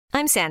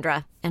I'm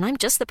Sandra, and I'm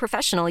just the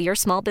professional your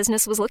small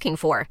business was looking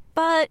for.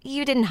 But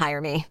you didn't hire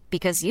me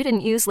because you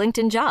didn't use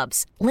LinkedIn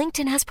Jobs.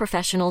 LinkedIn has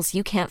professionals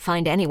you can't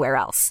find anywhere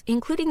else,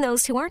 including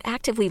those who aren't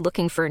actively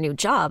looking for a new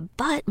job,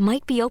 but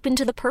might be open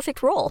to the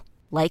perfect role,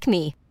 like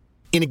me.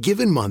 In a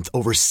given month,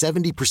 over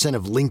 70%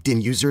 of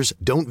LinkedIn users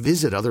don't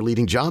visit other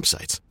leading job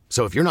sites.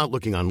 So if you're not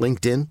looking on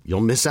LinkedIn,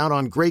 you'll miss out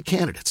on great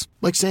candidates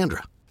like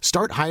Sandra.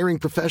 Start hiring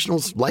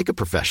professionals like a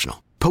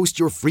professional. Post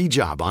your free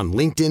job on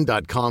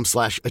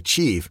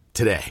linkedin.com/achieve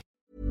today.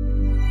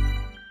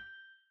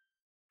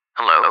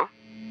 Hello?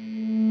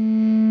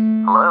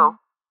 Hello?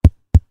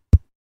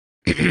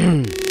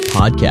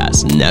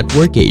 Podcast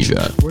Network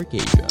Asia.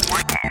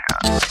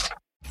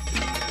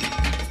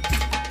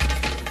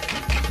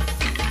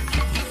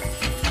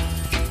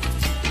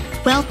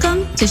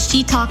 Welcome to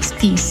She Talks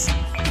Peace,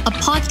 a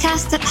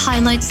podcast that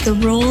highlights the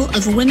role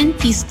of women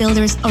peace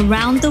builders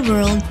around the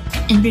world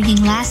in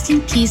bringing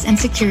lasting peace and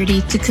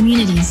security to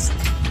communities.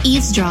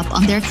 Eavesdrop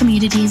on their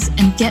communities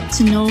and get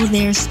to know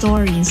their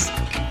stories.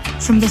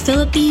 From the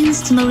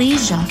Philippines to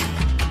Malaysia,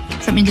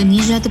 from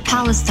Indonesia to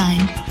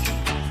Palestine,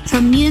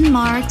 from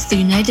Myanmar to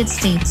the United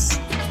States.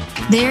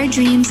 Their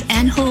dreams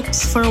and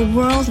hopes for a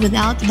world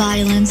without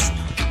violence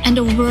and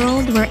a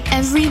world where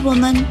every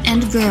woman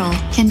and girl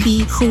can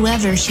be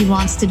whoever she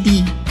wants to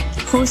be.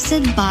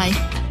 Hosted by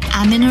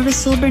Amina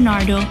Rasul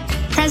Bernardo,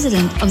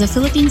 President of the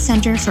Philippine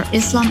Center for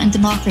Islam and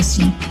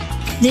Democracy.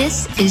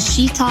 This is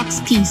She Talks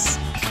Peace.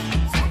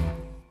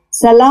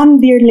 Salam,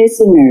 dear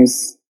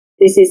listeners.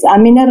 This is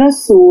Amina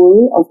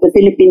Rasul of the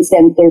Philippine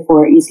Center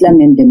for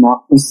Islam and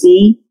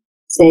Democracy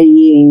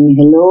saying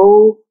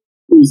hello,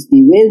 peace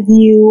be with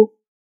you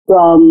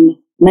from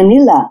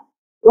Manila.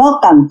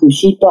 Welcome to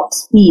She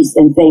Talks Peace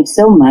and thanks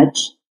so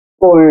much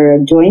for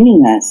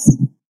joining us.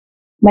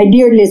 My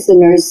dear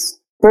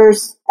listeners,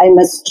 first I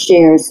must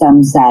share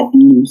some sad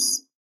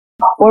news.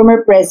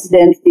 Former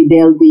President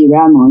Fidel V.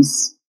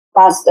 Ramos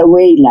passed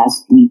away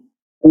last week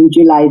on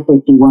July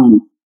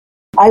 31.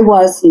 I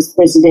was his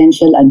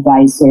presidential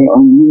advisor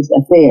on youth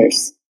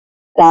affairs,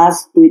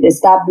 tasked with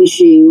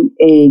establishing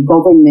a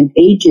government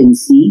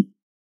agency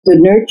to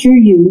nurture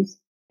youth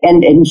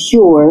and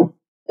ensure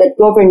that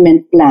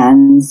government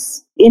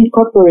plans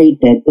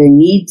incorporated their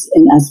needs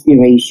and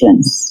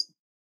aspirations.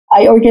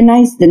 I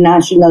organized the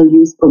National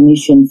Youth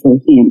Commission for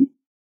him.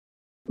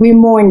 We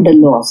mourn the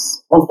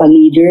loss of a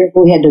leader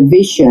who had a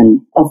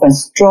vision of a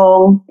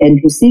strong and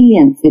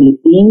resilient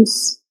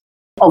Philippines,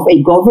 of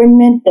a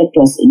government that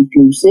was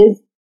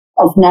inclusive,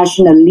 of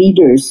national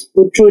leaders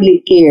who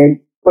truly cared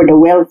for the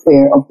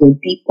welfare of their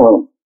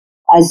people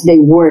as they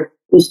worked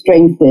to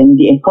strengthen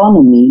the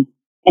economy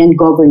and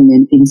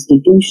government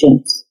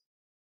institutions.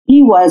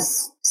 He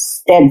was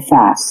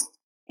steadfast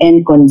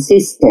and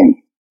consistent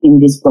in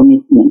this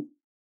commitment.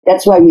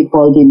 That's why we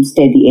called him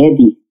Steady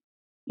Eddie.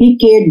 He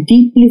cared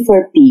deeply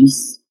for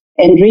peace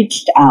and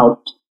reached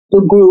out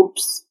to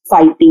groups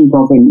fighting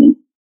government.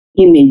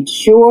 He made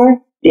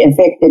sure the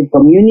affected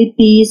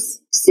communities,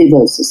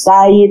 civil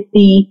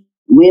society,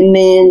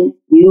 women,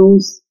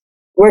 youth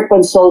were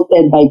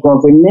consulted by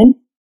government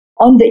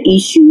on the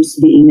issues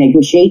being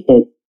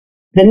negotiated.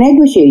 The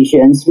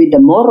negotiations with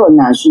the Moro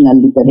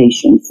National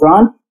Liberation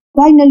Front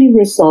finally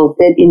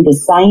resulted in the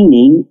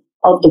signing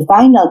of the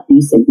final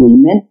peace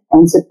agreement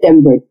on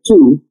September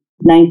 2,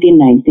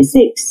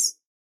 1996.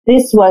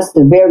 This was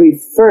the very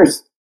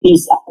first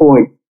peace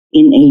accord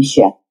in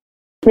Asia.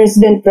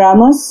 President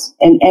Ramos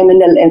and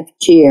MNLF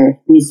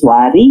Chair Ms.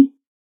 Wari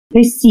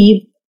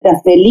received the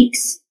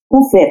Felix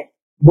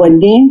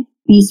Houphouët-Boigny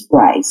Peace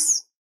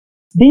Prize.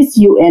 This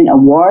UN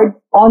award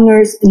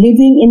honors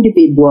living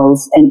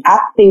individuals and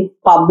active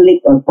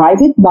public or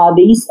private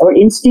bodies or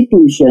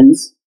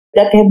institutions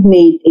that have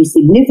made a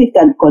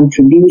significant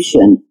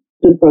contribution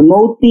to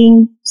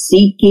promoting,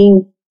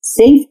 seeking,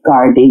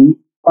 safeguarding,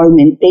 or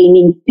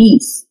maintaining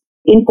peace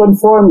in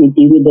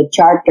conformity with the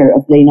Charter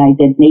of the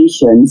United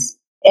Nations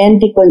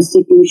and the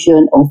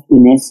Constitution of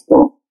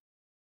UNESCO.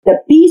 The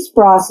peace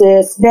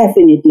process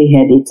definitely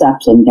had its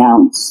ups and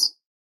downs,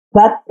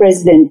 but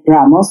President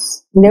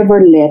Ramos never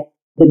let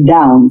the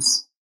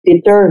downs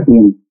deter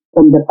him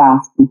from the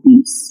path to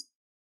peace.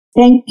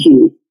 Thank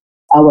you,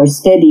 our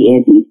Steady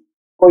Eddie,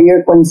 for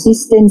your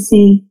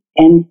consistency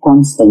and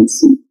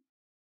constancy.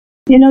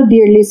 You know,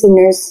 dear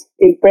listeners,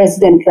 if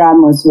President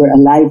Ramos were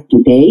alive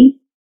today,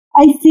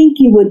 I think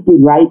he would be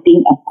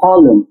writing a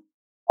column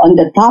on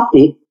the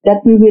topic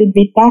that we will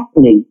be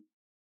tackling,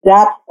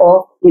 that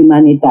of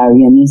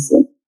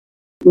humanitarianism.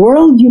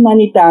 World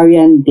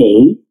Humanitarian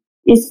Day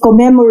is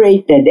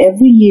commemorated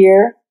every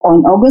year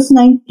on August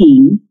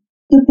 19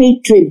 to pay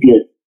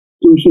tribute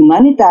to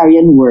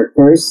humanitarian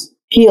workers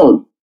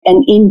killed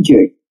and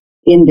injured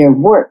in their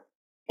work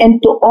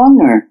and to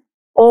honor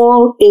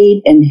all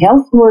aid and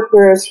health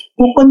workers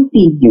who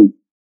continue,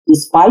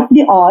 despite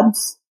the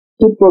odds,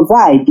 to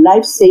provide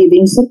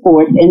life-saving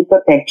support and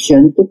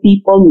protection to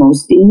people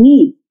most in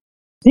need.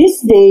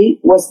 This day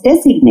was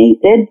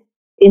designated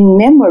in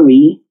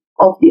memory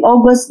of the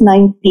August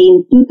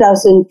 19,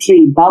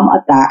 2003 bomb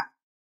attack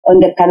on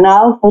the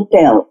Canal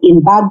Hotel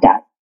in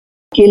Baghdad.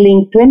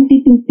 killing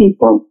 22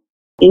 people,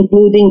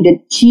 including the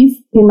chief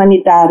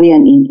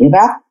humanitarian in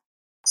Iraq,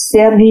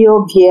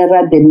 Sergio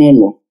Vieira de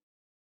Mello.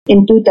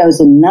 In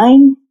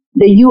 2009,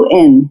 the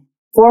UN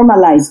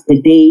formalized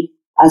the day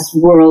as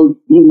World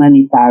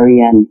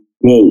Humanitarian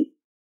Day.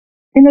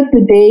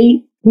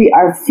 Today, we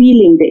are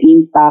feeling the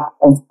impact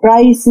of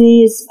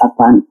crisis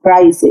upon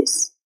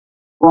crisis.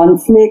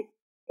 Conflict,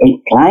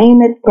 a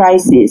climate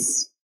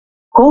crisis,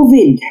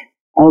 COVID,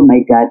 oh my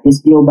God, this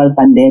global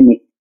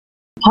pandemic,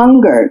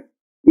 hunger,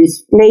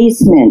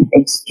 displacement,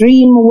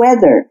 extreme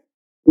weather,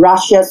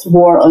 Russia's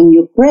war on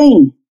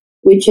Ukraine,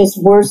 which has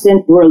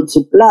worsened world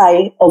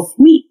supply of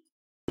wheat,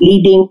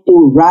 leading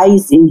to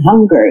rise in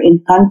hunger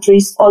in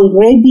countries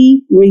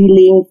already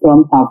reeling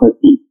from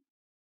poverty.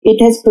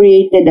 It has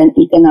created an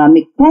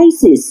economic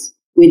crisis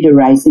with the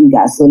rise in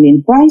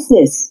gasoline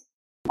prices,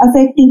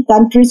 affecting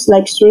countries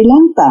like Sri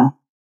Lanka.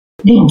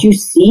 Did you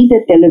see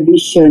the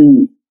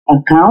television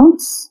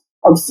accounts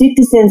of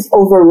citizens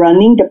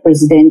overrunning the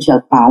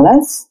presidential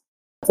palace,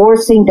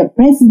 forcing the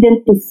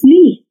president to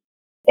flee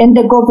and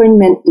the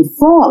government to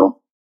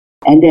fall?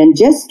 And then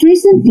just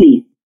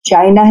recently,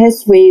 China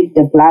has waved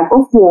the flag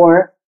of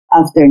war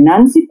after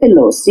Nancy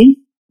Pelosi,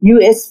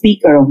 U.S.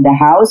 Speaker of the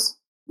House,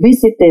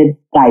 visited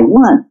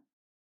Taiwan.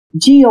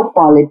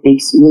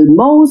 Geopolitics will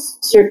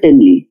most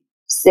certainly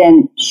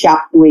send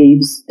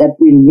shockwaves that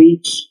will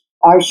reach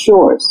our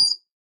shores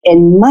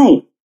and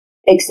might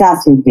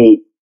exacerbate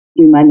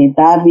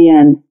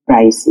humanitarian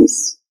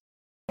crisis.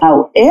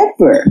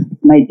 However,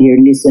 my dear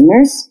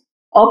listeners,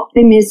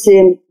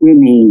 optimism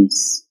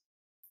remains.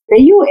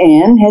 The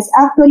UN has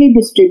actually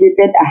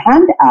distributed a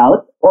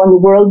handout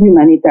on World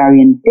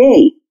Humanitarian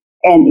Day,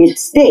 and it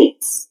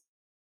states,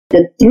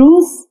 the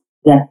truth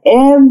that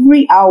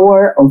every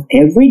hour of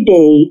every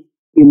day,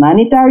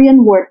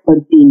 humanitarian work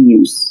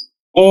continues,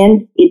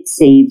 and it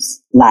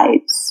saves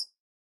lives.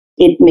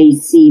 It may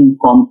seem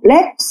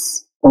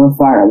complex or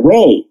far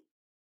away.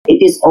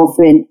 It is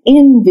often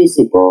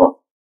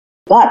invisible,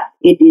 but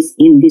it is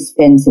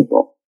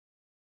indispensable.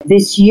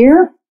 This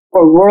year,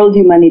 for World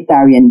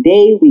Humanitarian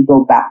Day, we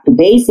go back to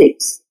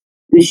basics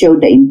to show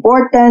the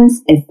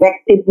importance,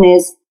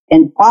 effectiveness,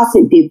 and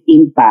positive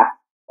impact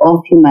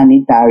of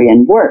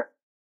humanitarian work.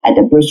 And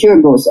the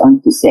brochure goes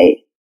on to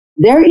say,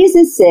 there is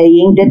a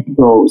saying that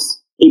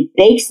goes, it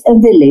takes a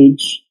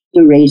village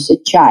to raise a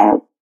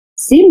child.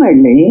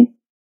 Similarly,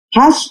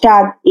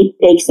 hashtag it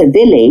takes a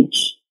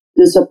village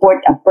to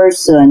support a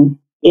person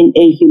in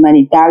a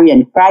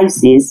humanitarian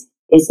crisis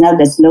is now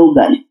the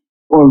slogan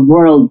for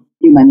World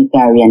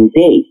Humanitarian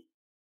Day.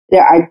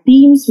 There are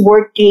teams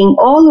working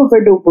all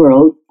over the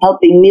world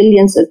helping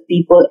millions of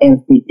people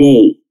every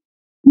day.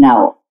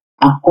 Now,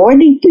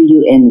 according to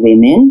UN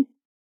Women,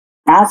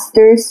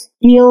 disasters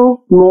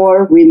kill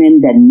more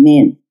women than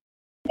men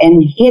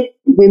and hit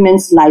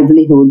women's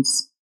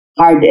livelihoods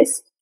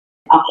hardest.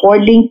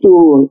 According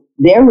to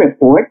their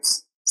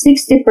reports,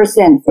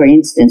 60%, for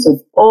instance,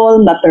 of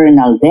all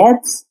maternal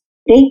deaths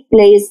take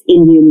place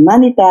in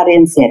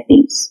humanitarian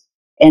settings,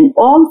 and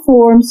all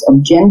forms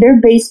of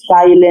gender-based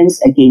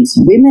violence against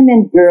women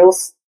and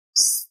girls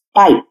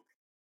spike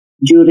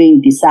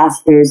during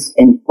disasters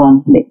and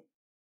conflict.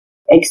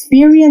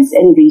 Experience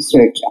and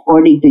research,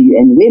 according to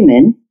UN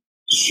Women,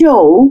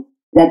 show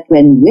that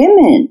when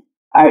women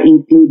are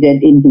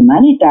included in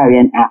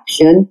humanitarian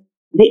action,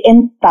 the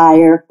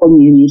entire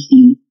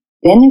community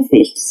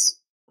benefits.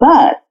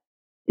 But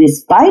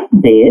despite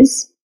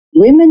this,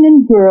 women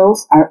and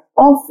girls are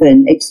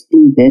often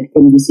excluded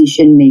from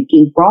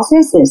decision-making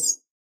processes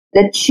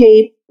that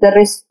shape the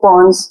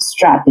response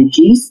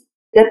strategies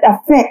that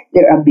affect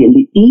their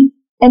ability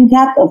and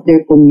that of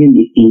their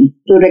community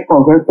to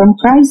recover from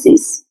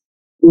crisis.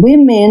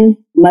 Women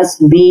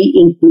must be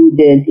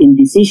included in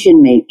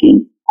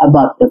decision-making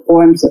about the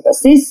forms of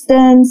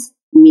assistance,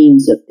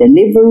 means of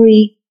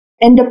delivery,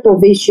 and the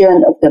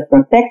provision of the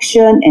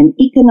protection and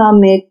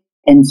economic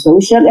and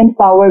social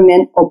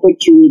empowerment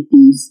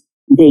opportunities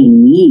they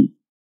need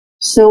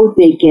so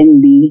they can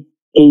be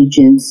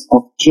agents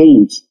of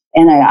change.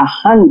 And I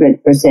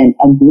 100%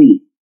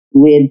 agree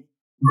with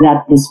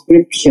that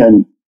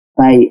description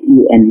by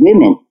UN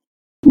Women.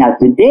 Now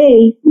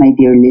today, my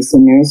dear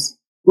listeners,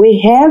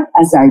 we have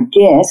as our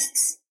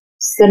guests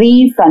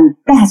 3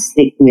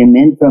 fantastic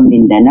women from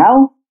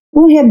Mindanao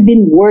who have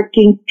been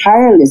working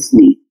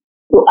tirelessly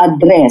to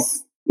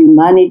address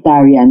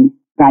humanitarian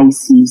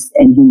crises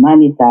and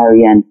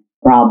humanitarian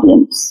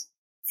problems.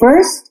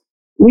 First,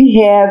 we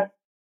have,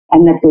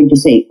 I'm not going to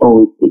say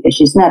old because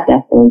she's not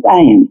that old, I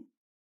am.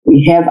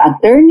 We have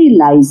Attorney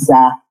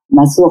Liza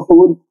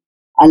Masuhud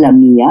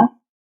Alamia,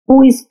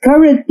 who is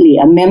currently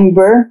a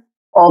member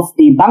of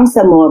the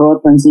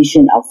Bangsamoro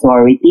Transition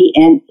Authority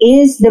and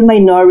is the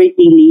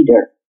minority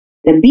leader.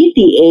 The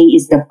BTA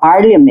is the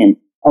parliament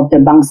of the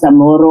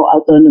Bangsamoro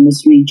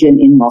Autonomous Region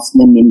in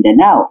Muslim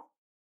Mindanao.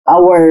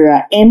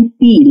 Our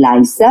MP,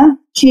 Liza,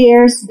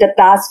 chairs the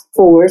task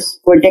force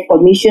for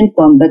decommissioned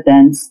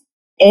combatants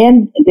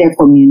and their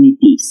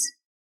communities.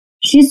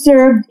 She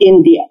served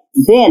in the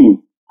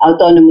then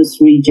Autonomous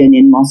Region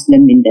in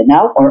Muslim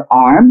Mindanao, or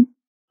ARM,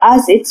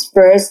 as its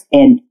first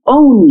and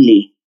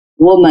only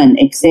woman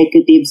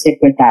executive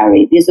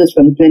secretary. This was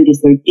from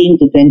 2013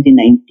 to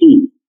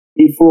 2019,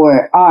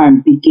 before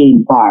ARM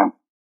became BARM.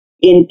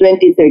 In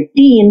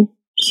 2013,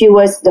 she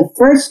was the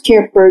first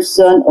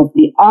chairperson of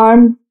the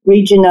ARM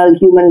Regional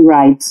Human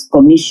Rights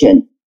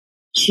Commission.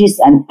 She's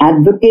an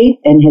advocate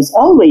and has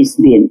always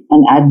been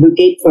an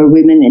advocate for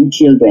women and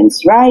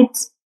children's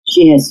rights.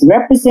 She has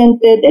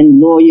represented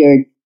and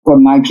lawyered for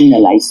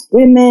marginalized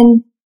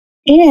women.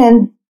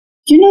 And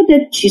do you know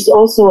that she's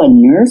also a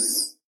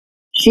nurse?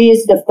 She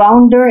is the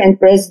founder and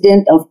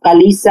president of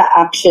Kalisa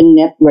Action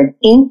Network,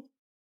 Inc.,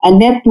 a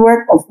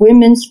network of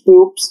women's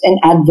groups and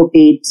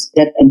advocates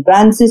that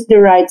advances the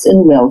rights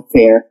and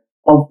welfare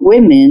of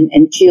women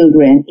and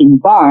children in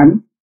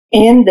BARM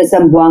and the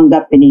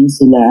Zamboanga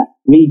Peninsula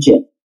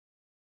region.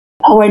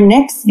 Our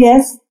next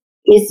guest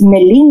is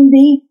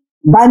Melindy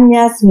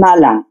Banyas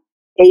Malang,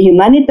 a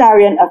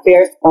humanitarian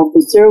affairs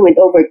officer with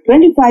over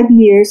 25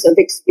 years of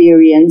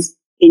experience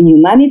in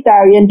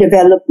humanitarian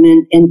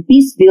development and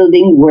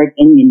peace-building work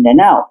in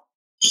Mindanao.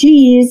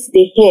 She is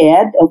the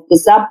head of the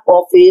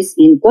sub-office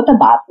in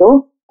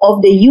Cotabato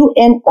of the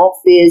UN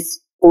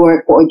Office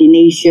for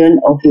Coordination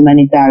of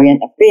Humanitarian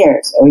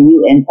Affairs, or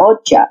UN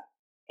OCHA,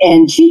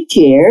 and she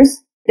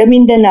chairs the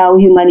Mindanao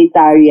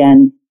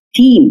Humanitarian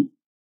Team.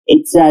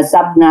 It's a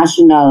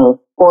subnational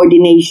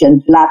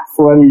coordination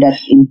platform that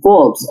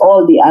involves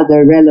all the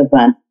other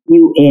relevant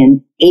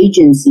UN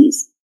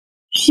agencies.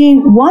 She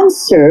once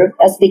served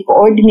as the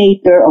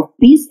coordinator of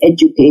peace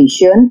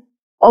education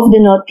of the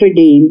Notre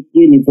Dame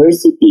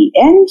University,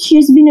 and she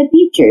has been a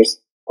teacher.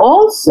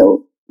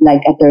 Also,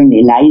 like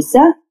Attorney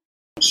Liza,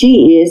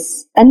 she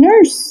is a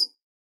nurse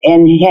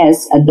and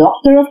has a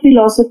Doctor of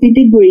Philosophy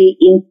degree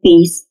in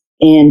Peace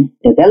and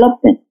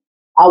Development.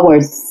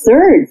 Our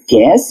third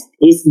guest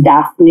is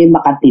Daphne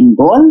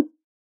Makatimbol,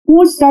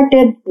 who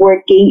started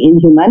working in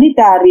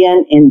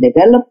humanitarian and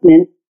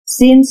development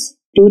since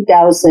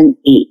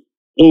 2008.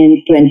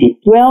 In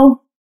 2012,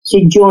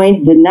 she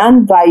joined the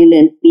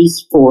Nonviolent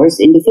Peace Force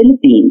in the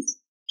Philippines.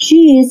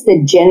 She is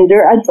the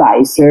gender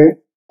advisor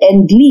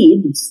and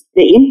leads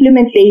the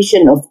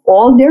implementation of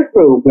all their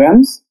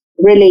programs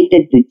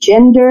related to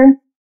gender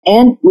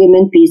and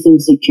women, peace,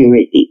 and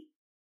security.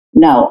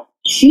 Now,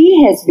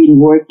 she has been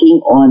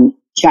working on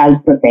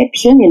child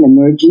protection in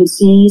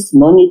emergencies,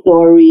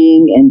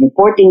 monitoring, and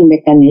reporting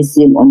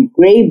mechanism on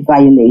grave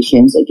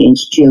violations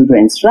against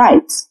children's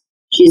rights.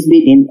 She's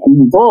been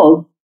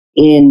involved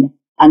in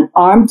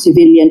unarmed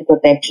civilian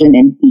protection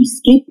and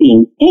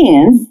peacekeeping,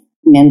 and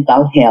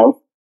mental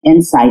health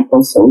and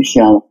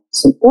psychosocial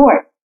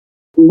support.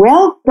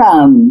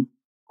 Welcome,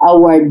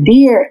 our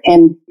dear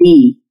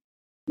MP,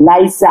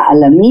 Liza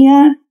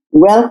Alamia.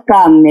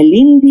 Welcome,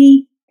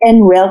 Melindy,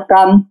 and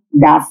welcome,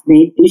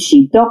 Daphne, to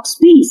She Talks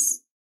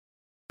Peace.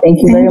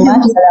 Thank you very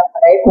much.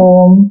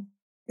 Assalamualaikum.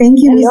 Thank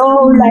you.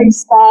 Hello,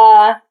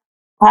 Liza.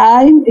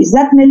 Hi, is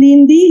that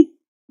Melindy?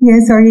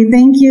 Yes, sorry.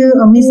 Thank you,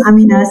 Miss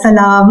Amina.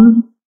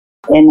 Salam.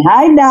 And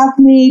hi,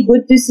 Daphne.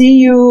 Good to see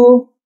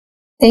you.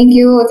 Thank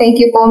you. Thank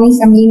you po,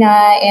 Miss Amina.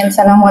 And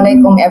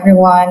Assalamualaikum,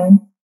 everyone.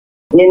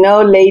 You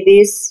know,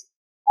 ladies,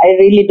 I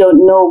really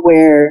don't know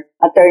where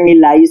Attorney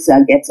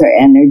Liza gets her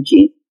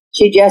energy.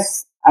 She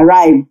just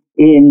arrived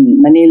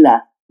in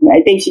Manila. I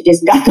think she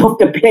just got off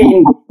the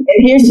plane.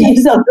 And here she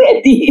is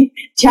already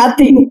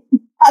chatting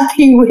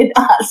with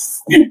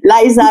us.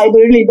 Liza, I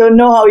really don't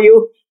know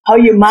how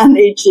you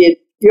manage it.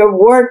 Your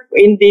work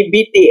in the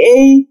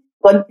BTA,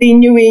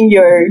 continuing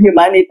your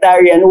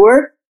humanitarian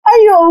work. Are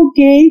you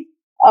okay?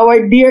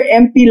 Our dear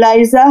MP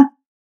Liza?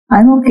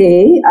 I'm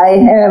okay. I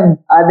have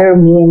other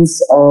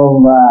means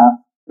of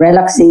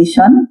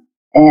relaxation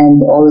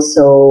and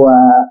also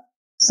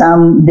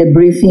some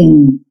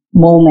debriefing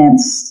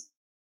moments.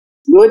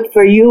 Good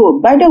for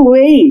you. By the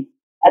way,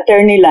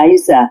 Attorney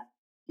Liza,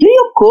 do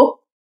you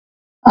cook?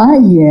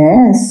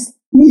 Yes.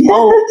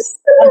 Oh,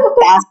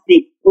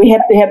 fantastic. We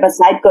have to have a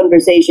side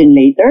conversation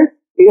later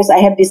because I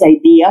have this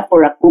idea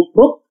for a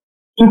cookbook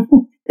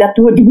that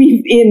would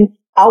weave in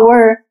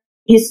our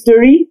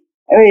history,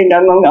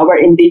 among our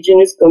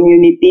indigenous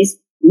communities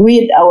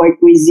with our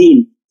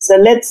cuisine. So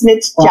let's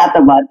chat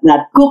about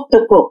that. Cook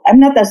to cook. I'm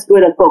not as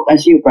good a cook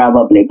as you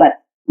probably, but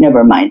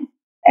never mind.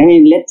 I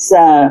mean,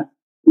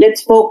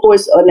 let's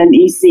focus on an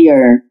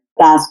easier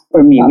task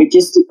for me, which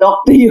is to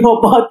talk to you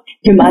about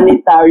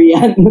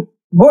humanitarian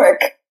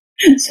work.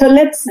 So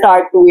let's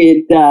start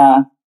with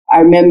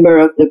our member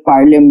of the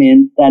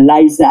parliament,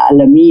 Liza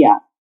Alamia.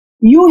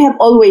 You have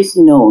always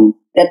known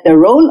that the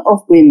role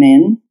of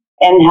women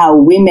and how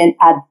women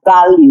add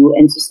value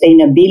and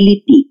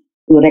sustainability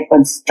to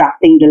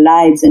reconstructing the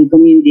lives and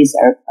communities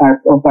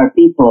of our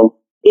people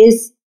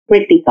is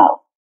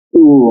critical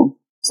to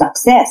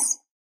success.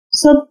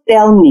 So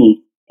tell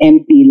me,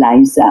 MP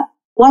Liza,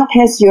 what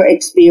has your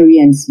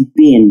experience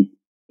been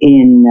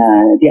in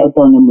the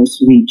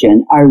autonomous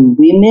region? Are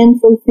women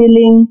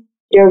fulfilling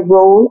their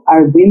role?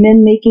 Are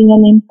women making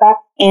an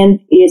impact? And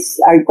is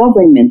our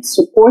government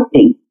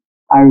supporting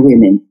our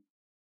women?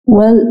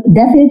 Well,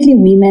 definitely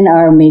women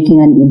are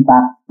making an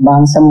impact.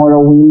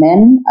 Bangsamoro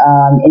women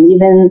and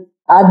even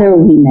other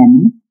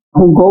women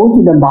who go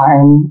to the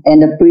barn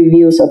and the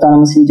previous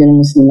Autonomous Region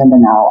Muslim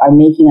Mindanao are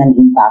making an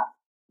impact.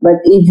 But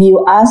if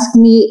you ask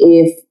me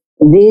if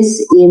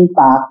this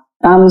impact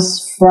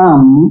comes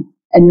from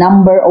a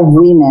number of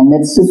women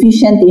that's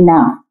sufficient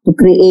enough to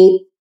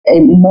create a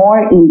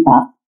more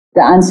impact,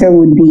 the answer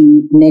would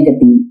be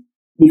negative,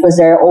 because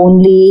there are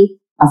only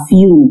a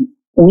few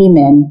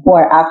women who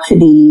are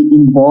actually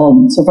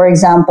involved. So, for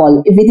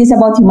example, if it is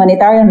about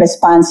humanitarian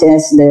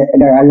responses,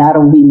 there are a lot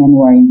of women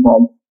who are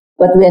involved.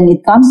 But when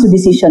it comes to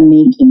decision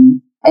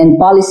making and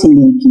policy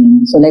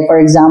making, so like, for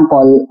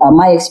example,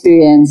 my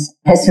experience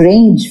has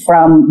ranged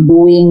from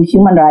doing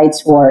human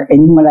rights work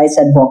and human rights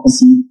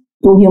advocacy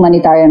to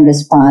humanitarian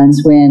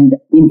response when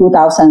in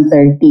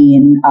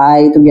 2013,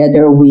 I,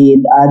 together with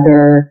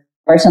other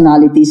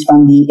personalities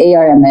from the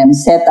ARMM,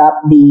 set up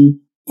the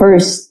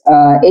first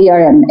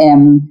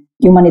ARMM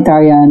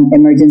Humanitarian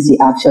Emergency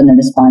Action and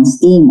Response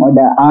Team, or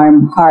the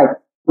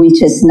ARM-HEART, which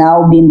has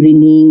now been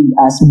renamed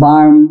as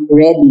BARM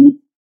Ready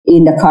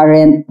in the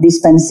current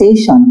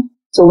dispensation.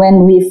 So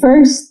when we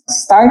first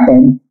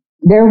started,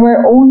 there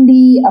were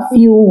only a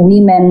few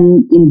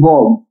women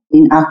involved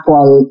in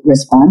actual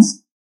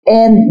response,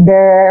 and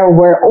there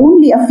were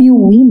only a few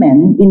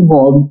women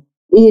involved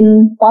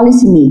in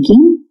policy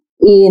making,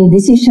 in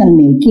decision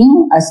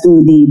making as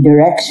to the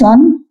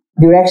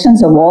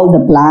directions of all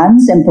the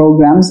plans and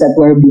programs that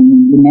were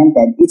being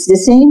implemented. It's the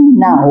same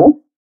now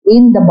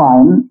in the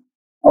BARM,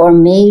 or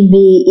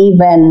maybe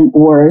even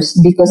worse,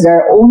 because there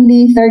are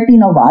only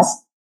 13 of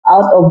us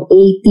out of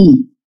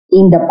 80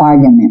 in the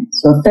parliament.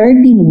 So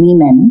 13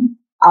 women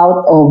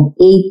out of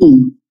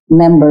 80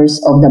 members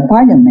of the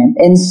parliament.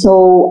 And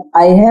so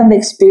I have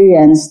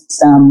experienced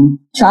some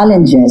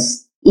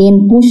challenges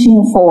in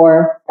pushing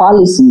for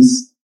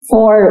policies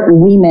for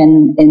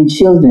women and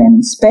children,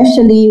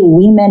 especially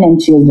women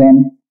and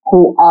children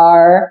who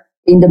are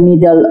in the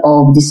middle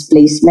of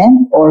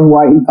displacement or who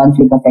are in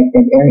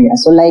conflict-affected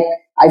areas. So like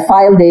I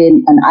filed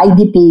an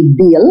IDP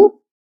bill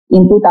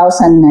in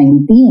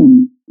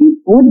 2019. It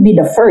would be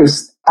the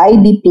first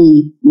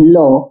IDP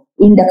law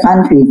in the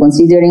country,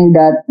 considering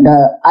that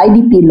the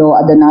IDP law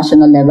at the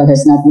national level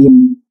has not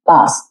been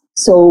passed.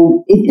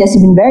 So it has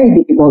been very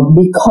difficult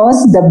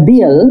because the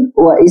bill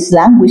is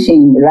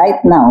languishing right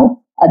now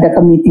at the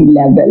committee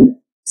level.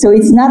 So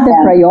it's not a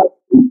priority.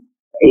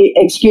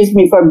 Excuse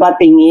me for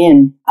butting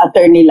in,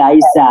 Attorney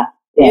Liza.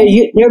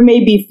 Yeah. There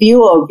may be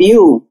few of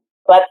you,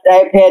 but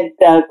I've had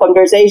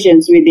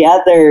conversations with the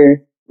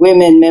other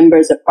women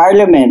members of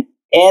parliament,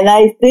 and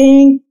I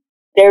think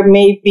there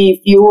may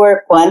be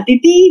fewer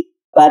quantity,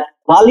 but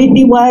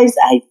quality-wise,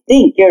 I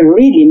think you're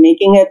really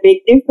making a big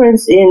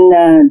difference in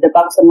the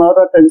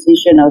Bangsamoro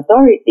Transition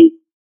Authority.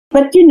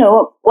 But you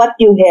know, what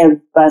you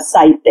have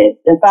cited,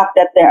 the fact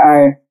that there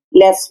are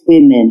less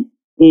women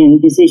in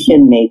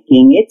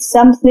decision-making, it's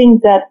something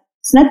that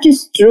it's not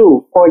just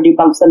true for the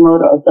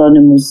Bangsamoro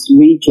Autonomous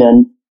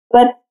Region,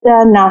 but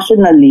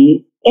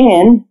nationally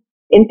and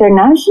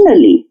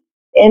internationally.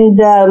 And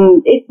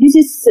this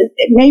is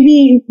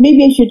maybe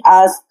I should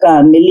ask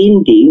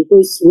Melindy,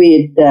 who's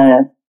with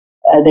the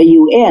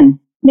UN.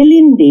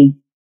 Melindy,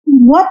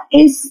 what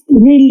is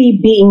really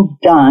being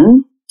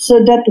done so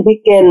that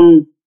we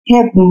can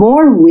have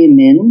more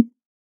women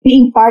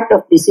being part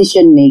of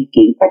decision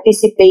making,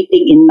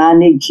 participating in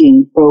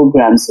managing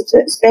programs,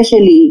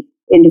 especially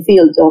in the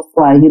field of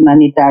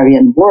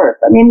humanitarian work?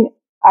 I mean,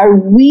 are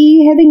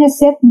we having a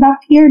setback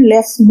here,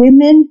 less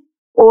women,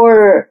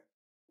 or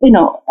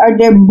are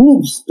there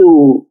moves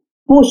to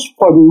push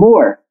for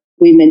more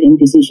women in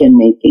decision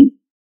making?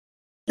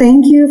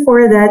 Thank you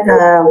for that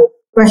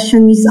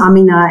question, Ms.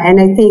 Amina.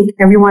 And I think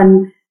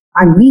everyone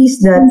agrees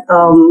that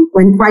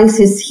when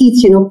crisis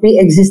hits,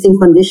 pre-existing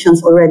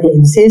conditions already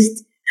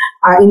exist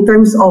in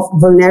terms of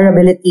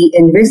vulnerability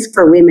and risk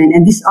for women.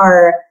 And these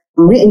are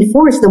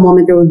reinforced the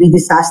moment there will be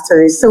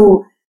disasters.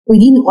 So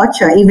within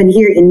OCHA, even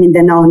here in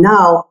Mindanao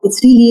now,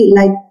 it's really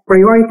like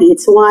priority.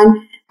 It's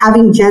one,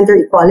 having gender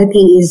equality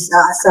is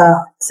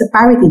as a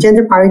parity.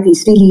 Gender parity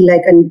is really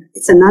like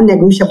it's a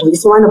non-negotiable.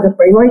 It's one of the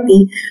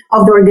priority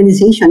of the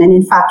organization. And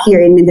in fact,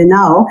 here in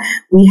Mindanao,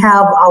 we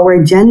have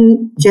our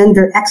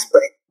gender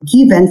expert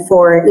given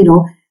for,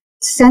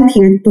 sent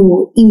here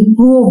to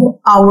improve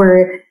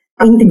our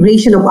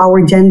integration of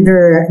our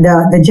gender,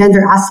 the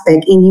gender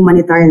aspect in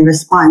humanitarian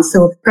response.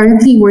 So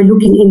currently we're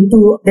looking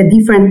into the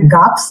different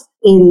gaps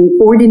in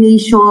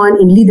coordination,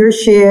 in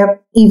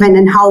leadership, even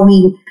in how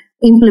we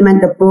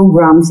implement the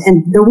programs.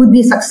 And there would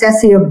be a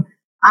successive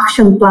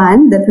action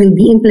plan that will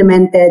be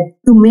implemented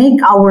to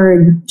make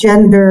our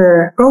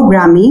gender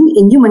programming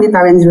in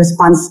humanitarian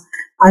response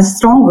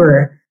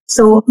stronger.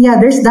 So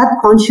yeah, there's that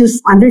conscious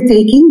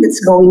undertaking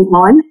that's going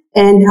on.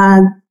 And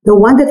the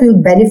one that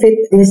will benefit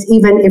is,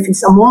 even if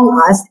it's among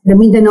us, the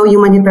Mindanao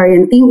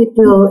humanitarian team, it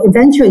will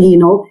eventually,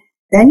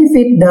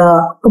 benefit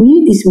the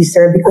communities we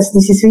serve, because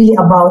this is really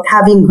about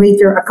having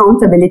greater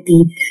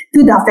accountability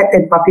to the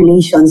affected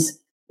populations,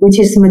 which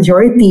is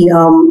majority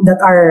that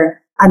are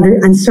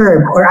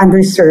unserved or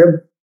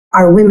underserved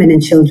are women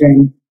and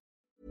children.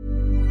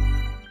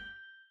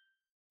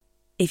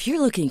 If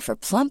you're looking for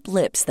plump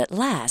lips that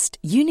last,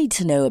 you need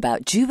to know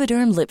about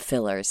Juvederm lip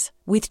fillers.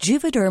 With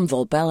Juvederm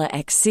Volbella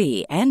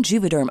XC and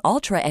Juvederm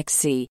Ultra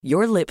XC,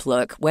 your lip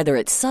look, whether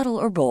it's subtle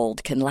or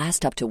bold, can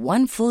last up to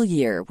 1 full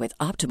year with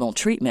optimal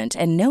treatment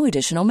and no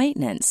additional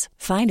maintenance.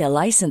 Find a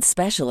licensed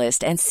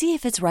specialist and see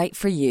if it's right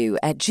for you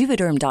at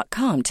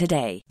Juvederm.com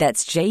today.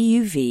 That's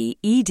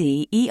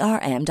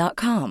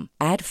JUVEDERM.com.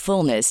 Add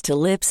fullness to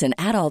lips in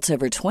adults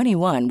over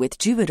 21 with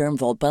Juvederm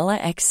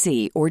Volbella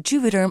XC or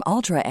Juvederm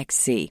Ultra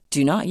XC.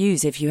 Do not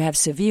use if you have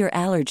severe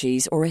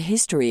allergies or a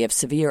history of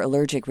severe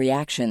allergic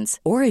reactions,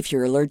 or if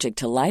you're allergic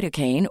to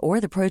lidocaine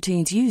or the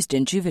proteins used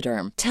in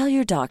Juvederm. Tell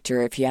your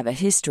doctor if you have a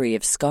history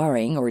of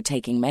scarring or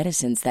taking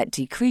medicines that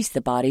decrease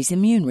the body's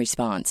immune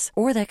response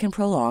or that can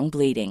prolong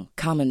bleeding.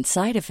 Common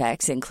side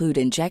effects include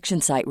injection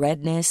site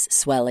redness,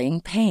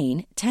 swelling,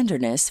 pain,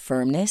 tenderness,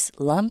 firmness,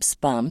 lumps,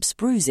 bumps,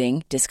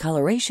 bruising,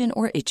 discoloration,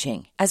 or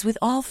itching. As with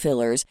all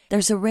fillers,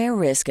 there's a rare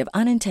risk of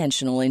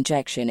unintentional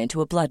injection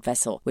into a blood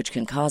vessel, which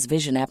can cause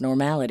vision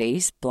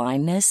abnormalities,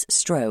 blindness,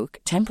 stroke,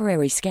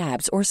 temporary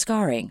scabs, or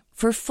scarring.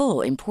 For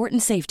full,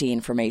 important safety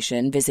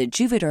information, visit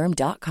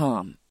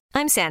Juvederm.com.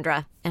 I'm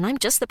Sandra, and I'm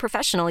just the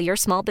professional your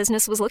small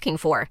business was looking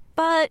for.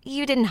 But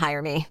you didn't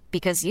hire me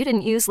because you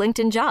didn't use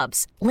LinkedIn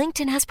Jobs.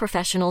 LinkedIn has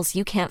professionals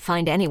you can't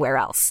find anywhere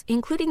else,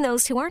 including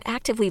those who aren't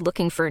actively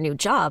looking for a new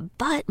job,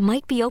 but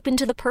might be open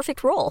to the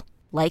perfect role,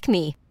 like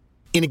me.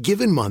 In a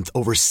given month,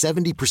 over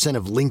 70%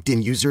 of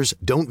LinkedIn users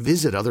don't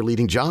visit other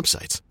leading job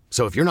sites.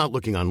 So if you're not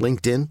looking on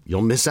LinkedIn,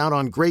 you'll miss out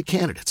on great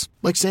candidates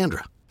like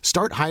Sandra.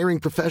 Start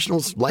hiring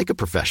professionals like a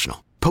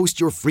professional.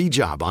 Post your free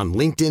job on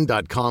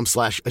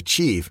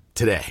linkedin.com/achieve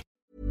today.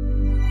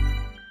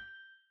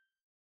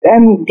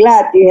 I'm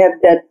glad you have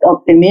that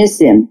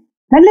optimism.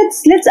 Now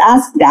let's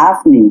ask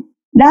Daphne.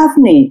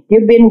 Daphne,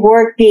 you've been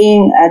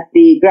working at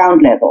the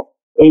ground level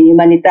in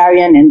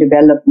humanitarian and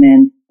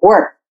development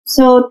work.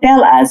 So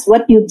tell us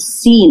what you've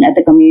seen at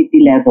the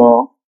community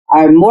level.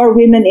 Are more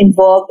women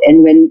involved?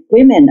 And when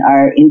women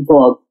are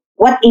involved,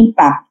 what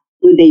impact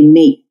do they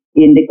make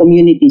in the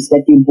communities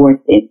that you've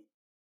worked in?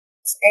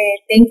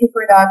 Thank you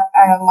for that,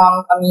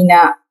 Ma'am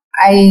Amina.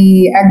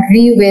 I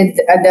agree with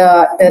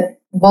the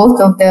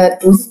both of the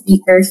two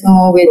speakers,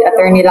 with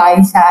Attorney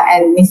Liza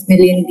and Ms.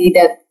 Melindy,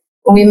 that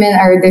women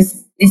are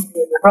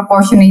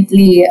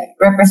disproportionately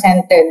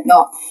represented.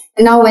 Now,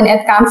 when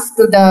it comes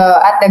to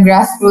at the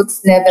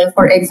grassroots level,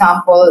 for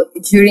example,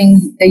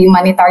 during the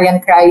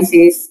humanitarian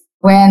crisis,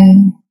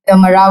 when the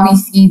Marawi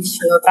siege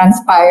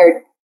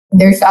transpired,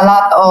 there's a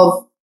lot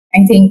of,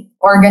 I think,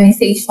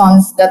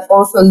 organizations that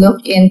also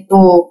look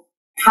into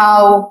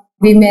how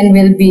women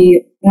will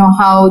be,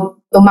 how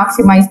to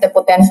maximize the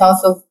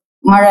potentials of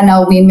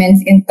Maranao women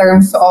in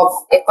terms of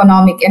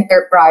economic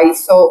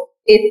enterprise. So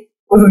it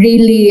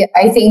really,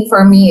 I think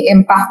for me,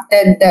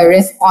 impacted the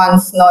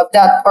response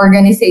that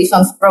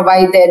organizations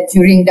provided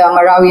during the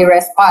Marawi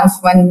response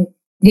when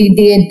they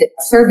did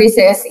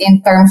services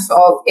in terms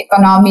of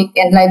economic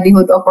and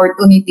livelihood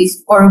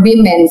opportunities for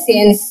women.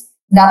 Since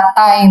that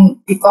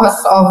time,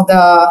 because of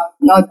the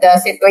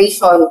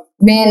situation,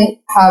 men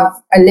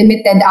have a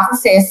limited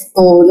access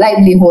to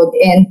livelihood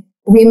and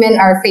women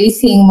are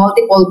facing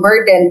multiple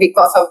burden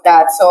because of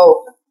that.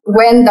 So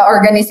when the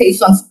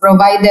organizations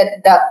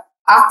provided that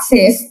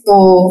access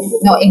to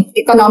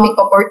economic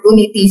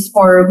opportunities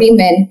for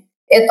women,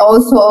 it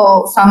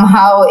also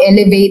somehow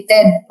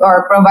elevated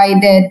or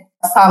provided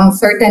some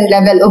certain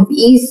level of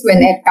ease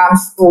when it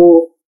comes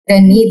to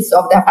the needs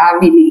of the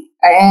family.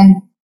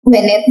 And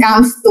when it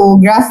comes to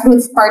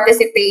grassroots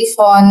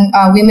participation,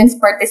 women's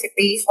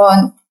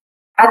participation,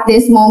 at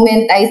this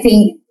moment, I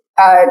think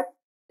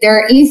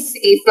there is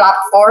a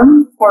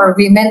platform for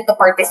women to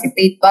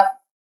participate, but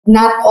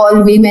not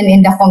all women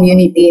in the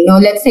community.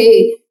 Let's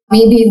say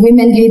maybe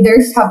women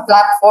leaders have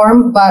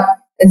platform, but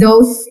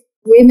those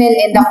women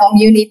in the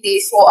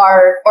communities who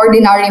are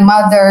ordinary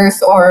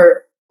mothers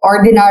or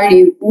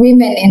ordinary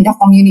women in the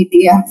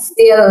community have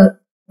still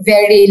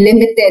very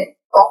limited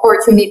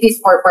opportunities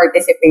for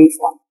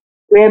participation.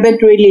 We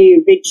haven't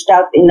really reached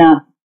out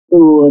enough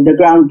to the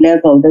ground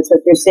level. That's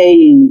what you're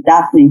saying,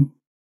 Daphne.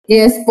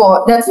 Yes,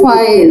 po. That's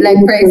why, like,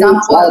 for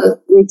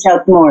example, reach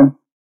out more.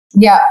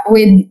 Yeah,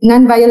 with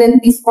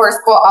nonviolent peace force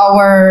po,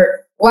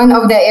 one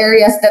of the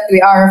areas that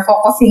we are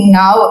focusing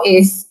now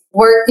is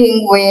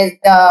working with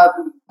the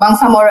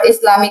Bangsamoro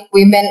Islamic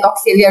Women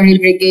Auxiliary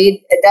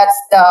Brigade. That's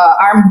the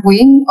armed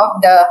wing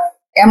of the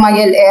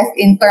MILF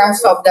in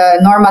terms of the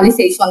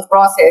normalization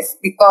process.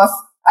 Because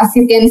as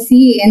you can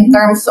see, in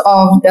terms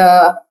of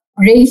the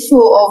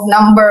ratio of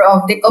number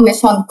of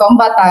decommissioned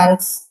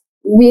combatants,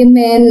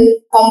 women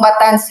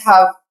combatants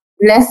have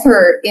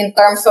lesser in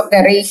terms of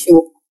the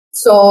ratio.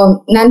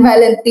 So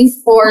nonviolent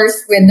peace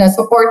force, with the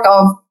support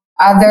of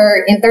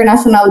other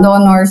international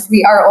donors,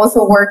 we are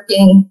also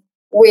working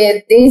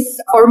with these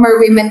former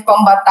women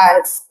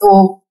combatants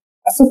to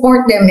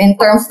support them in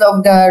terms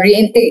of the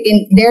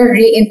their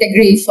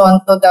reintegration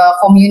to the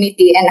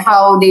community and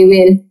how they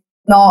will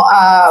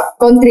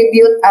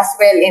contribute as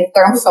well in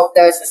terms of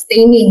the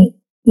sustaining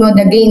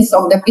the gains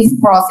of the peace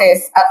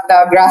process at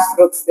the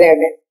grassroots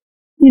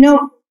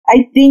level?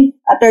 I think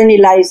Attorney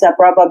Liza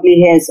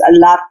probably has a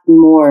lot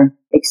more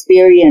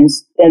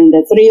experience than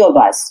the three of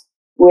us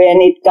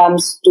when it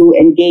comes to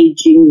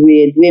engaging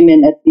with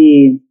women at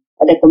the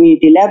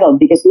community level,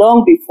 because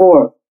long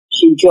before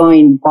she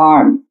joined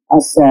BARM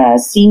as a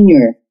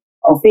senior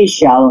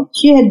official,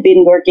 she had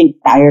been working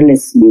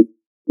tirelessly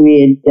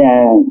with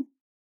the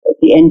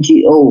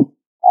NGO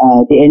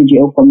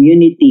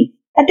community.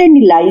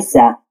 Attorney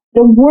Liza,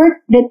 the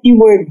work that you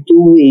were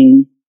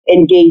doing,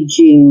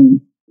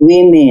 engaging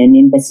women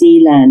in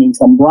Basilan, in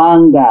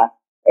Zamboanga,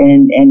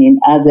 and in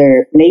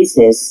other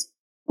places,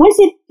 was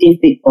it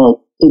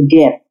difficult to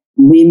get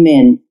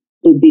women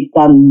to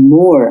become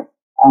more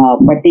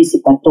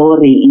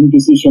participatory in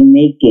decision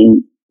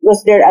making?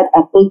 Was there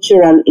a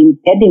cultural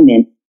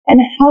impediment? And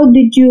how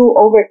did you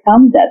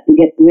overcome that to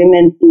get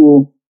women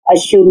to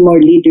assume more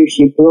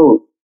leadership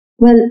roles?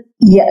 Well,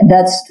 yeah,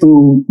 that's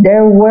true.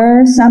 There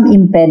were some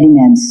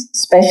impediments,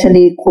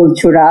 especially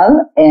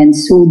cultural and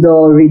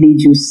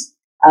pseudo-religious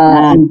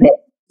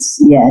impediments,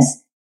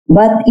 yes.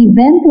 But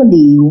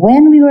eventually,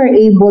 when we were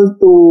able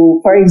to,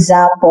 for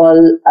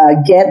example,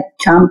 get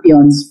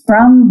champions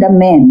from the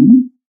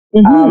men,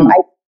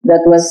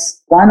 that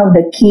was one of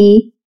the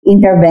key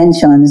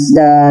interventions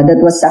that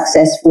was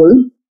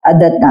successful at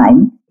that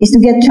time, is to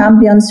get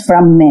champions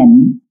from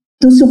men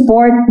to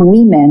support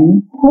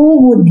women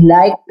who would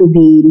like to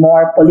be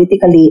more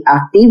politically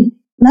active,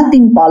 not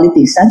in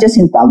politics, not just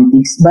in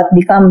politics, but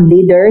become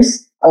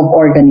leaders of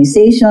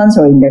organizations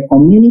or in their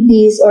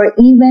communities or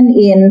even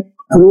in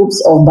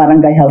groups of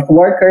barangay health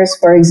workers,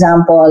 for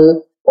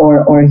example,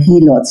 or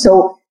hilot.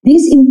 So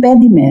these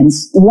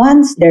impediments,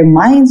 once their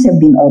minds have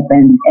been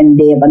opened and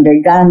they have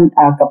undergone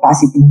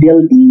capacity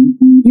building,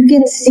 you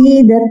can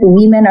see that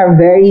women are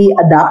very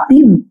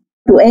adaptive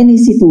to any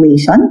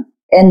situation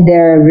and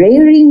they're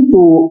raring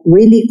to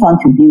really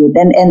contribute.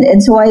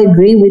 And so I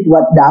agree with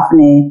what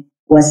Daphne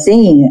was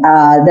saying.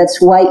 That's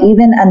why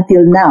even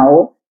until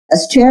now,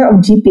 as chair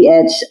of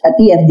GPH at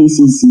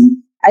TFDCC,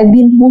 I've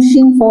been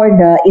pushing for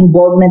the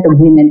involvement of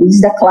women.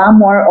 It's the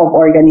clamor of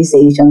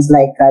organizations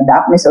like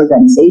Daphne's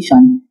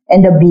organization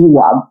and the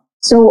BWAB.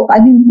 So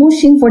I've been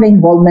pushing for the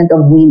involvement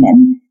of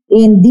women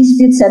in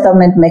dispute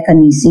settlement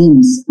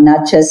mechanisms,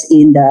 not just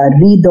in the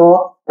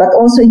RIDO, but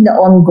also in the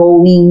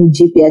ongoing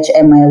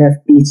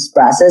GPH-MILF peace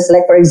process.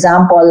 Like, for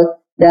example,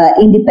 the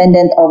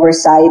independent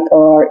oversight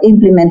or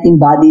implementing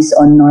bodies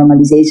on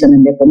normalization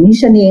and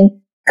decommissioning,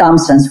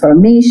 CAMS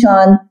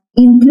transformation,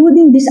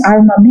 including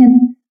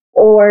disarmament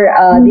or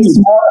these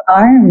small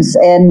arms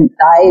and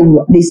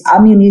these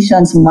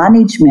ammunitions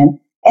management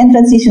and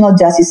transitional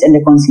justice and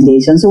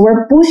reconciliation. So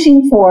we're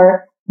pushing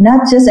for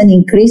not just an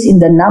increase in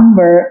the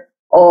number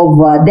of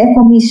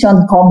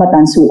decommissioned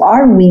combatants who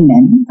are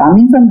women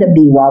coming from the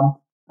BWAB,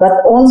 but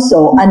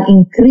also an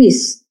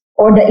increase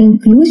or the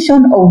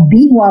inclusion of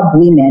BWAB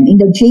women in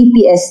the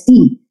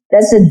JPST.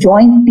 That's a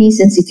Joint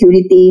Peace and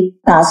Security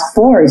Task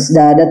Force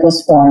that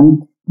was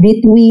formed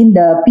between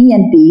the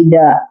PNP,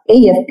 the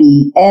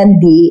AFP,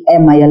 and the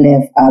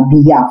MILF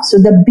BIAF. So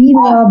the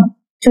BWAB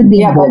should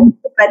be involved.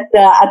 But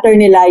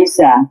Attorney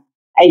Liza,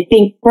 I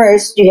think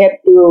first you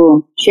have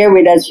to share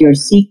with us your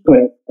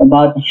secret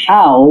about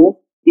how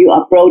you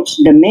approach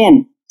the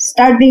men,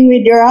 starting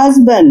with your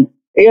husband.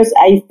 Because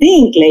I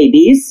think,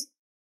 ladies,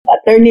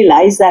 Attorney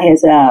Liza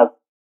has a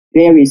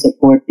very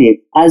supportive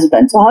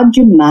husband. So how did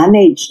you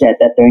manage that,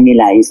 Attorney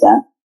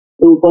Liza,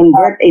 to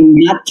convert a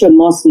macho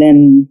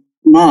Muslim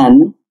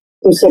man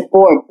to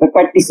support the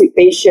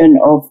participation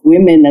of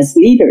women as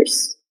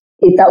leaders?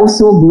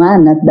 Itausog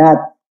man at that.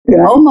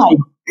 Right? Oh my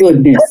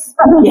goodness.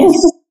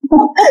 Yes.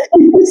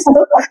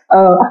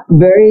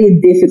 Very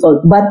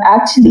difficult. But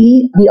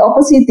actually, the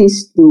opposite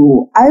is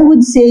true. I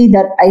would say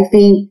that I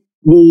think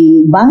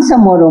the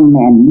Bangsamoro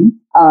men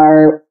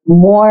are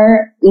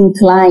more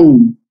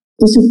inclined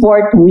to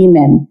support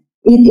women.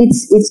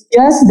 It's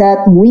just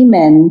that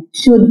women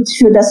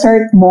should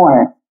assert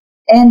more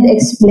and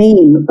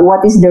explain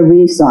what is the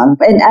reason.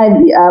 And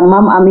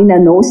Ma'am Amina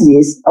knows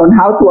this on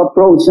how to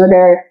approach. So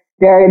there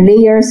are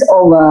layers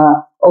of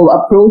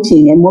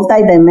approaching and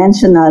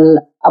multidimensional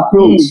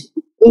approach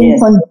in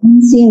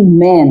convincing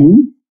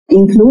men,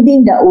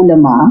 including the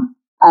ulama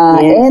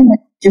and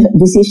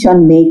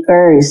decision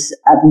makers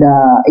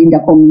in the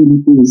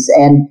communities,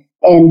 and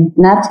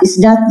it's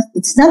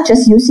not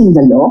just using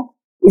the law.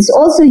 It's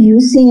also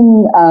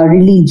using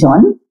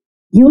religion,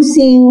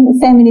 using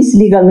feminist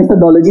legal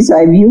methodology. So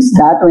I've used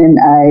that when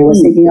I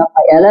was taking up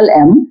my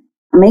LLM,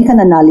 make an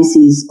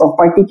analysis of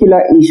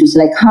particular issues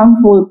like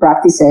harmful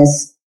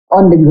practices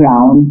on the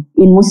ground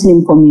in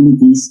Muslim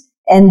communities,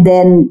 and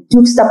then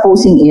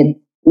juxtaposing it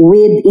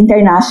with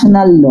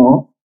international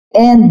law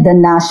and the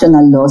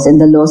national laws and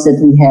the laws that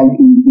we have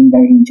in the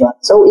region.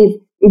 So if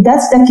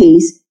that's the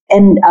case,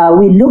 and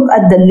we look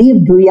at the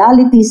lived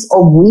realities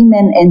of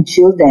women and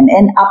children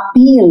and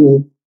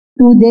appeal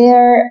to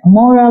their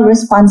moral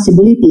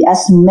responsibility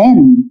as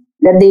men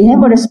that they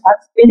have a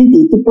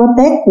responsibility to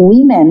protect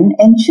women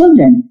and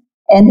children.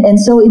 And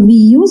so if we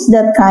use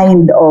that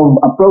kind of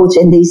approach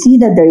and they see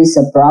that there is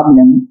a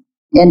problem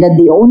and that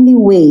the only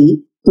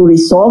way to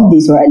resolve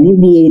this or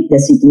alleviate the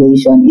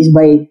situation is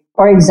by,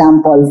 for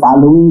example,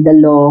 following the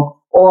law,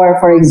 or,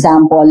 for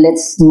example,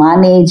 let's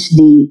manage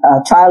the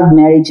child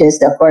marriages,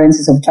 the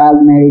occurrences of child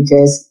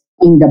marriages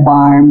in the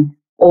barn,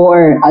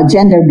 or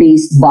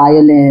gender-based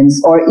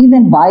violence, or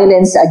even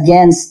violence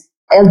against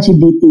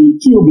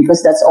LGBTQ,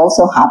 because that's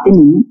also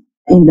happening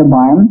in the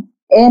barn,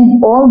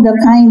 and all the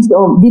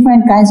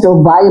different kinds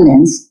of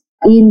violence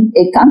in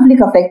a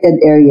conflict-affected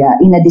area,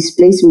 in a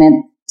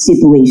displacement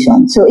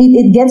situation. So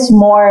it gets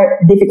more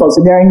difficult.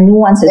 So there are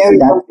nuances very to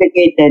that.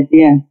 Complicated,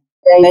 yeah.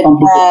 Very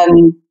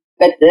complicated.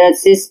 But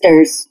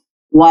sisters,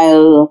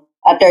 while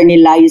Attorney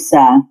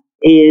Liza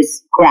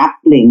is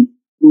grappling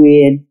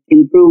with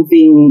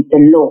improving the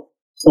law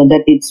so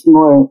that it's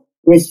more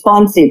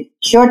responsive,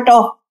 short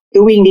of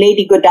doing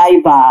Lady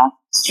Godiva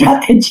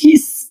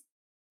strategies,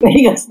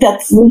 because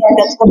that's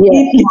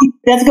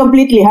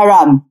completely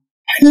haram.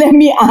 Let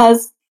me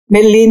ask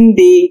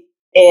Melindy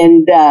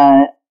and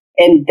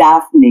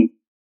Daphne,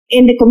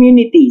 in the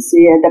communities,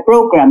 the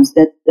programs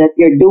that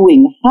you're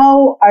doing,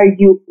 how are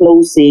you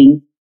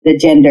closing the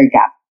gender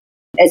gap,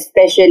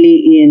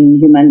 especially in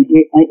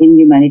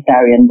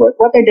humanitarian work?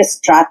 What are the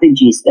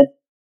strategies that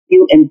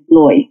you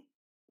employ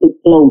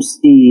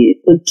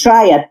to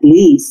try at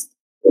least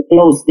to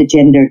close the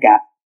gender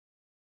gap?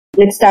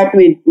 Let's start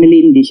with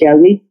Melindy, shall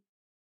we?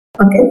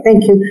 Okay,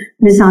 thank you,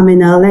 Ms.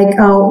 Amina.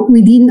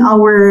 Within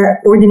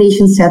our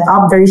ordination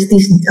setup, there is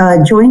this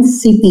joint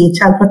CP,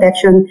 Child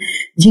Protection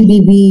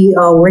GBV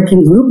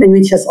working group, in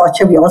which as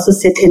OCHA, we also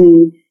sit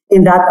in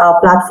that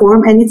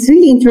platform. And it's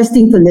really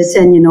interesting to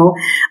listen,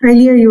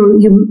 Earlier,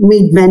 you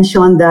made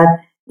mention that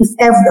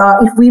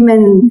if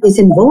women is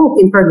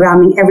involved in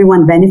programming,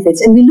 everyone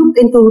benefits. And we looked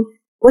into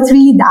what's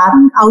really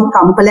the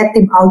outcome,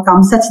 collective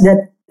outcome, such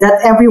that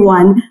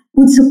everyone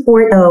would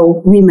support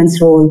the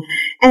women's role.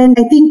 And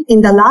I think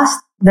in the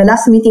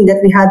last meeting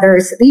that we had,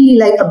 there's really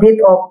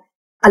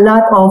a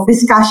lot of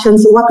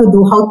discussions, what to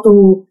do, how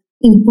to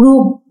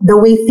improve the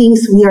way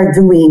things we are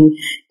doing.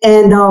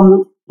 And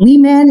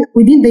women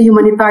within the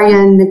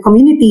humanitarian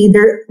community,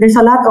 there's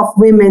a lot of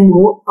women,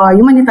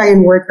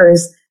 humanitarian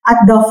workers at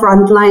the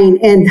front line,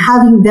 and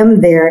having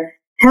them there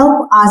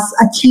help us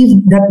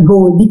achieve that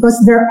goal, because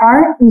there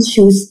are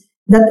issues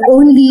that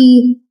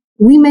only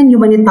women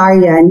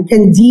humanitarian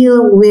can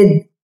deal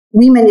with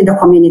women in the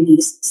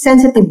communities,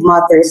 sensitive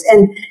matters.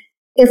 And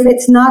if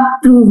it's not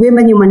through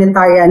women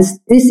humanitarians,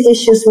 these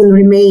issues will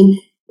remain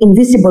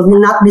invisible,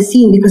 will not be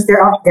seen, because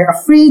they're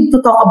afraid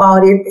to talk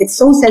about it. It's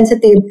so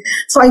sensitive.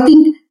 So I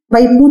think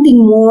by putting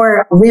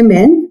more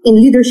women in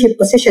leadership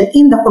position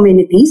in the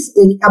communities,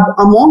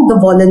 among the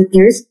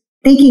volunteers,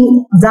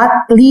 taking that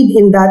lead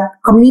in that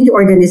community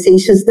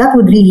organizations, that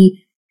would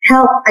really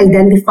help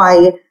identify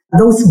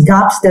those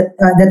gaps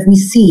that we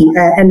see,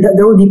 and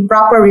there will be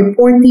proper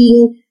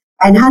reporting,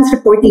 enhanced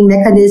reporting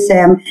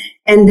mechanism,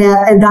 and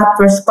that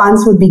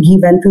response would be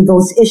given to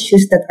those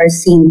issues that are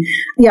seen.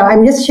 Yeah,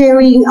 I'm just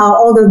sharing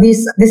all of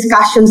these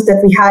discussions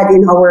that we had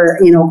in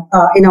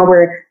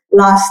our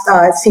last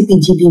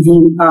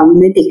CPGBV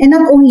meeting. And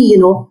not only,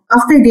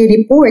 after they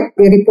report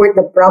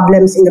the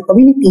problems in the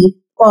community.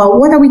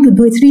 What are we to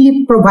do? It's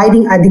really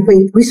providing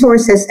adequate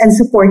resources and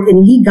support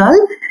in legal,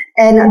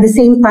 and at the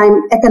same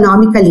time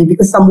economically,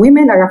 because some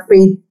women are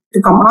afraid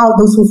to come out.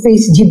 Those who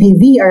face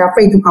GBV are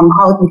afraid to come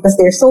out because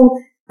they're so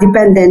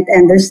dependent,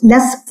 and there's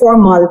less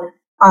formal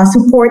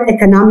support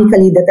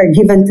economically that are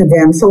given to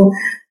them. So,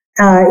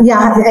 I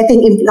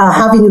think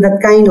having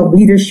that kind of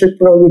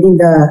leadership role within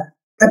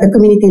at the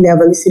community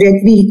level is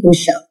really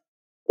crucial.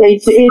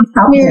 It's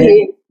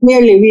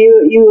merely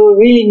you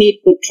really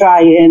need to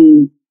try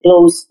and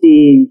close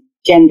the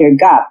gender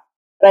gap.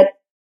 But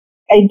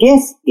I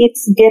guess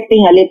it's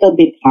getting a little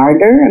bit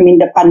harder. I mean,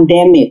 the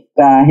pandemic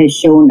has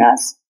shown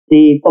us,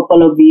 the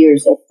couple of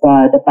years of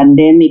the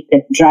pandemic,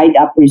 that dried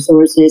up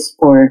resources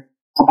for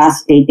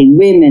capacitating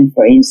women,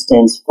 for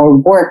instance, for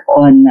work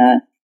on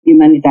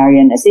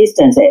humanitarian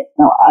assistance.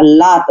 Now, a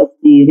lot of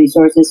the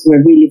resources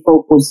were really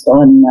focused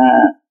on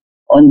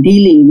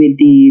dealing with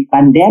the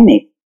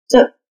pandemic.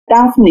 So,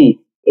 Daphne,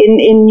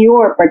 in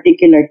your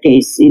particular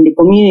case, in the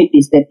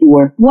communities that you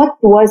work, what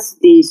was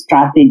the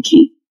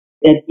strategy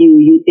that you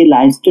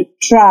utilized to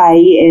try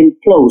and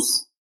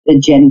close the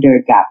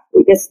gender gap?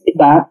 Because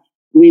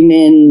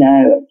women,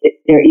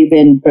 they're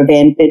even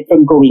prevented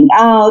from going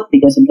out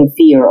because of the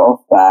fear of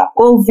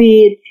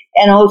COVID,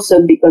 and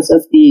also because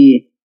of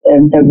the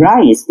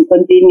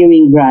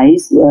continuing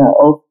rise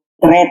of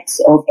threats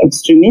of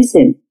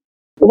extremism.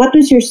 What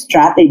was your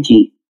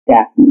strategy,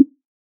 Daphne?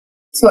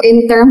 So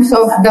in terms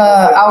of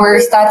our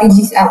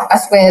strategies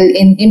as well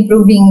in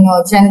improving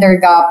gender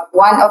gap,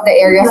 one of the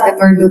areas that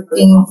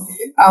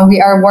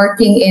we are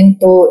working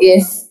into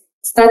is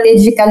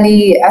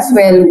strategically as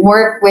well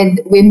work with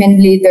women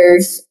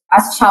leaders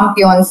as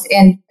champions,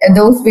 and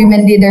those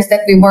women leaders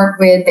that we work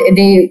with,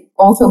 they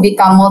also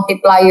become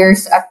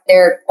multipliers at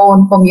their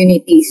own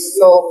communities.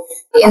 So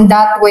in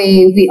that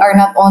way, we are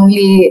not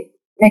only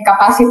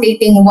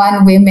capacitating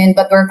one woman,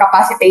 but we're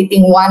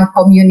capacitating one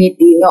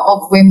community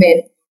of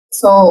women.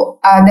 So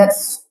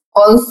that's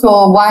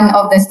also one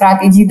of the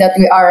strategy that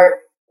we are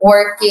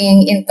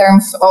working in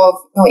terms of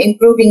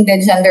improving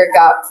the gender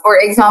gap. For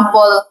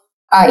example,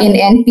 in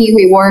NP,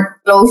 we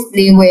work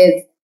closely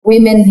with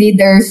women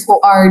leaders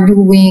who are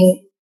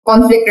doing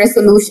conflict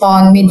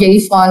resolution,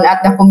 mediation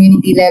at the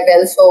community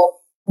level. So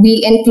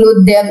we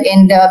include them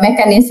in the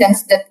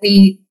mechanisms that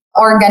we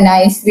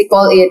organize. We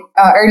call it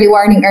early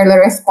warning, early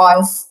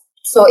response.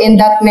 So in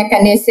that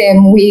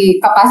mechanism,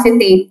 we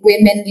capacitate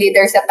women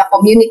leaders at the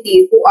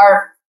community who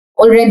are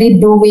already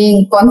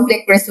doing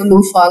conflict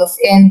resolutions,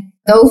 and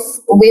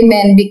those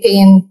women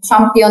became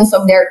champions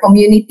of their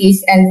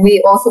communities, and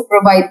we also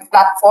provide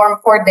platform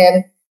for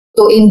them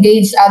to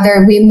engage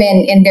other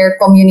women in their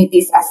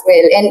communities as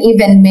well, and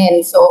even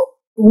men. So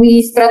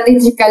we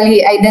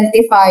strategically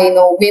identify,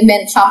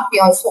 women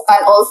champions who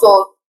can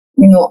also,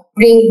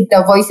 bring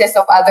the voices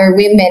of other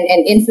women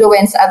and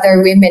influence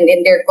other women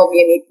in their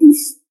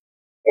communities.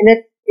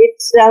 And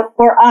it's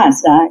for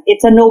us,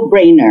 it's a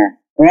no-brainer,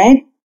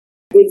 right?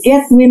 We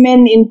get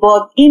women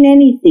involved in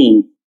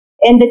anything,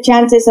 and the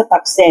chances of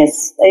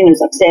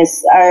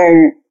success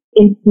are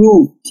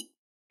improved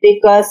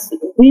because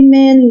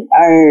women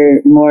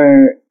are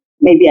more,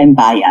 maybe I'm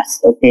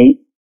biased, okay?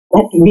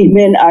 But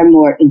women are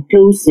more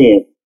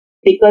inclusive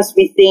because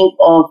we think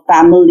of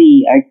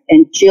family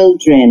and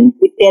children.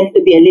 We tend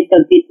to be a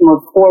little bit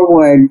more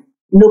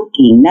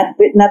forward-looking,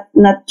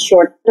 not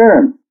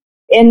short-term.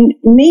 And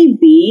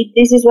maybe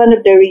this is one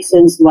of the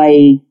reasons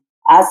why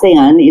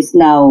ASEAN is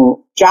now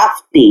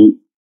drafting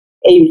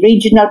a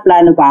regional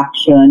plan of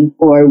action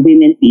for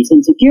women, peace,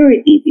 and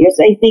security. Because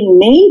I think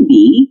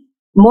maybe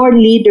more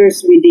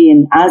leaders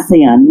within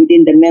ASEAN,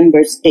 within the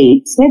member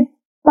states, have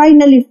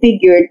finally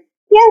figured,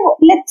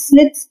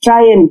 let's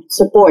try and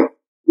support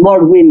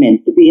more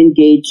women to be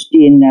engaged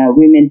in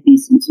women,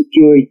 peace, and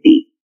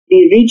security.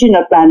 The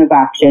regional plan of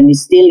action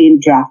is still in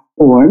draft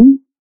form.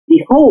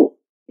 The hope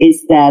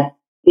is that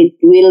it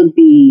will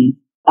be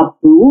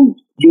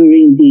approved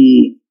during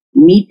the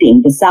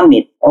meeting, the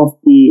summit of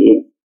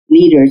the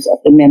leaders of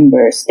the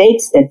member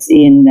states. That's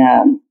in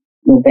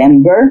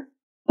November.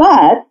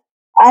 But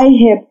I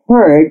have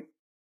heard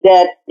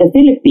that the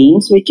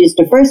Philippines, which is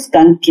the first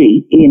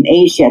country in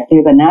Asia to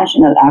have a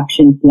national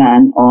action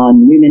plan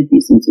on women,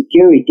 peace, and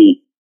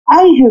security,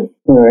 I have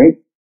heard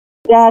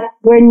that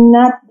we're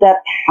not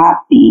that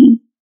happy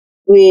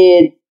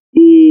with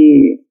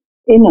the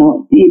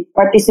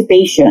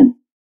participation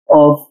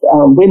of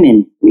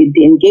women, with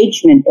the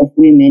engagement of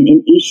women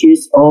in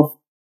issues of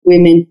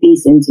women,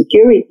 peace, and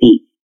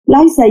security.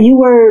 Liza, you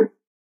were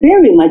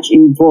very much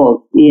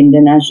involved in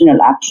the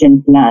National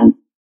Action Plan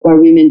for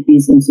Women,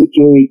 Peace, and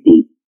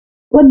Security.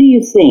 What do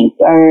you think?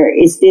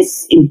 Is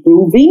this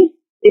improving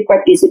the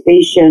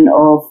participation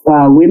of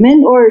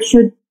women, or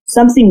should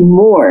something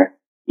more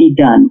be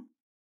done?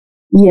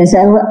 Yes,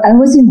 I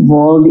was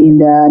involved in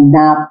the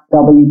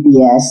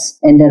NAP-WPS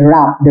and the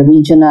RAP, the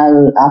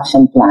Regional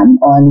Action Plan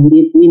on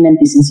Women,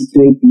 Peace and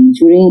Security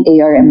during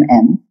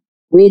ARMM,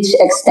 which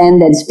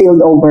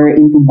spilled over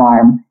into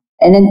BARM.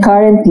 And then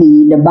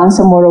currently, the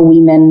Bangsamoro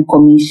Women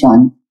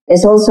Commission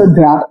has also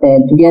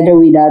drafted, together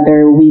with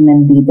other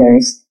women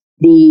leaders,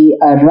 the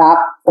RAP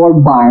for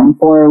BARM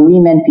for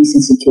Women, Peace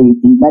and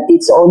Security, but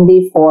it's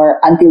only for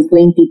until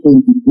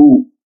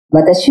 2022.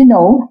 But as you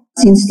know,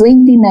 since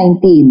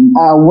 2019,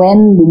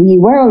 when we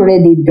were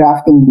already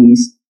drafting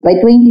this, by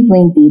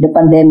 2020, the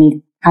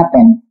pandemic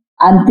happened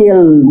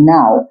until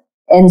now.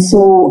 And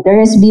so there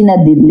has been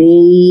a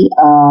delay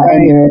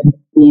and there have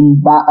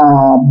been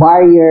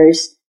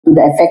barriers to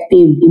the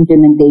effective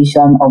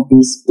implementation of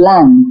this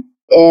plan.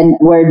 And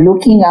we're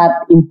looking at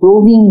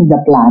improving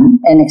the plan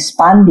and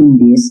expanding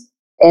this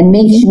and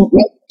make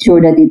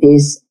sure that it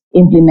is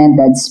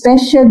implemented,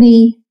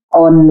 especially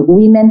on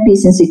women,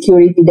 peace, and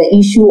security, the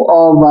issue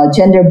of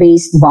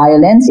gender-based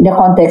violence in the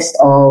context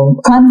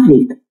of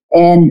conflict.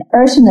 And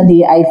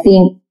personally, I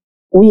think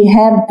we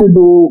have to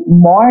do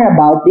more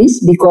about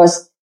this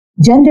because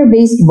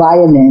gender-based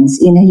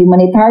violence in a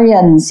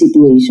humanitarian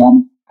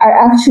situation are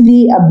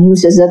actually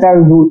abuses that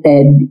are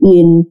rooted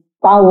in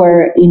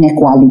power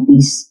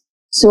inequalities.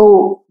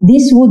 So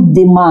this would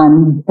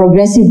demand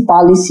progressive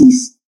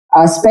policies,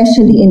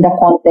 especially in the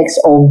context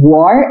of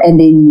war, and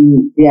then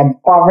you have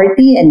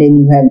poverty, and then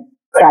you have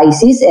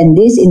crisis, and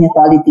this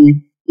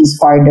inequality is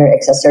further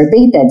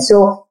exacerbated.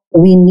 So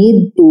we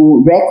need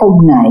to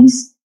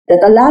recognize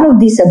that a lot of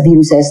these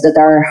abuses that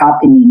are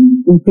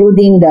happening,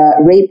 including the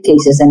rape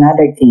cases and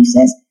other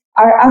cases,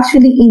 are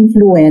actually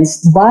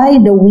influenced by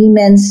the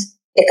women's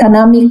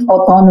economic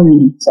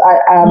autonomy. So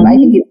I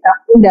think it's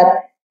something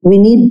that we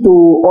need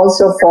to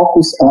also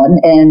focus on,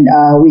 and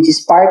which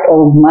is part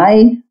of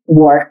my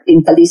work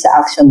in Kalisa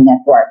Action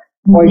Network,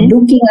 or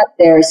looking at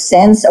their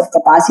sense of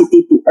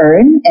capacity to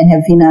earn and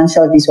have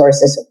financial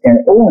resources of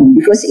their own.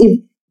 Because if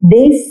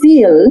they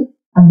feel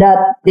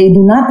that they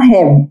do not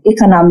have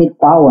economic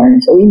power.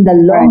 So in the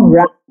long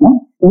run,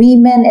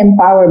 women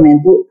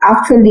empowerment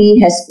actually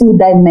has two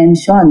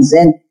dimensions,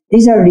 and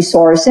these are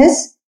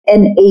resources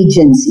and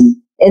agency.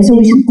 And so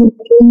we should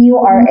continue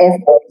our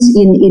efforts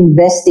in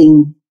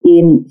investing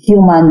in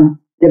human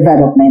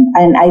development.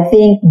 And I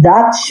think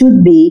that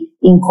should be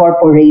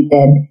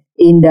incorporated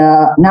in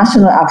the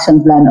National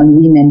Action Plan on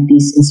Women,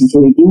 Peace and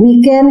Security.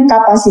 We can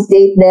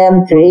capacitate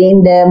them,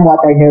 train them, what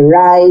are their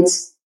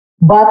rights.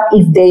 But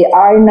if they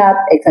are not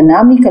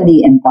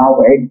economically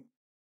empowered,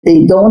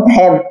 they don't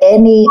have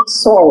any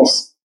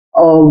source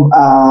of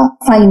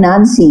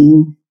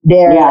financing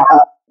their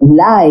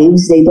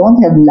lives, they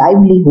don't have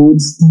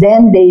livelihoods,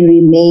 then they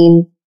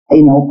remain,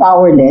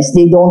 powerless.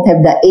 They don't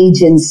have the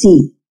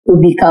agency to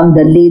become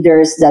the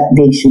leaders that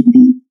they should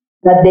be,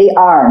 that they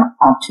are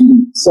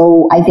actually.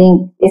 So I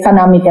think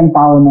economic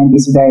empowerment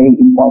is very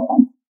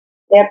important.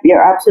 Yep,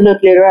 you're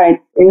absolutely right.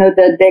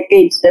 The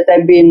decades that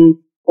I've been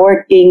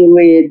working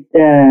with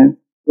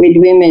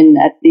women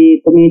at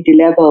the community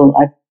level,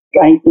 at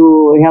trying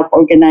to help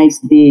organize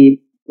the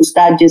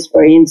stages,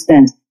 for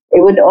instance, they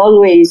would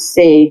always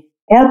say,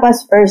 help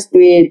us first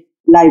with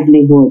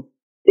livelihood.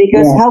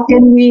 Because how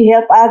can we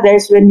help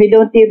others when we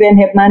don't even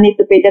have money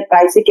to pay the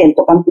tricycle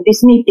to come to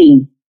this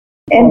meeting?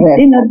 And,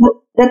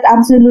 that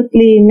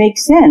absolutely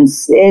makes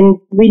sense. And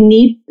we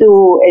need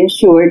to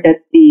ensure that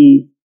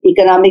the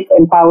economic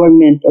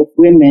empowerment of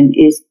women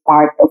is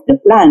part of the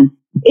plan.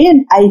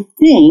 And I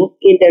think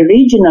in the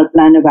regional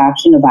plan of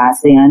action of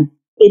ASEAN,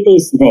 it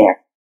is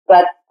there.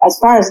 But as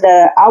far as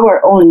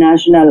our own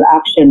national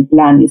action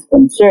plan is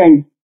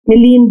concerned,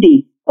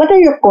 Melindy, what are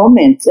your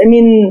comments? I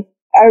mean,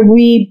 are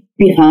we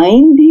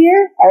behind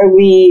here? Are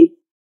we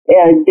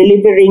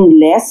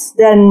delivering less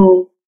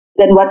than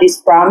what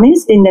is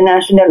promised in the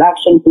National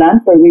Action Plan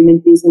for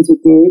Women, Peace and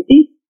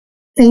Security?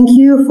 Thank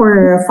you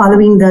for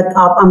following that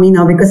up,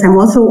 Amina, because I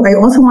also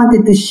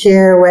wanted to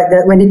share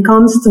that when it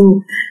comes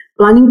to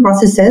planning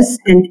processes,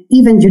 and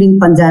even during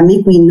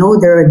pandemic, we know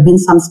there have been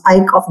some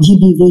spike of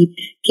GBV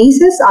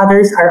cases.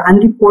 Others are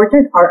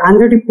unreported or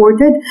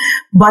underreported.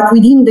 But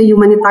within the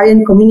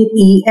humanitarian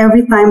community,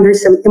 every time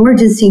there's an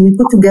emergency, we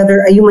put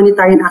together a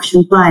humanitarian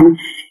action plan.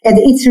 And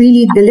it's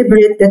really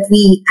deliberate that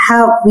we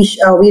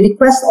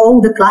request all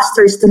the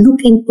clusters to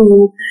look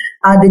into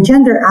the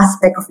gender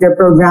aspect of their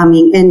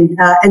programming. And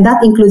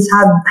that includes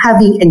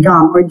having a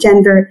GAM, or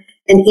gender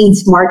and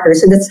AIDS marker.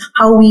 So that's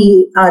how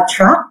we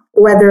track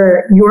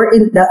whether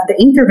the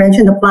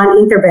intervention, the planned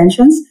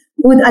interventions,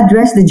 would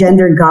address the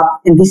gender gap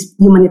in this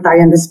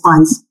humanitarian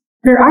response.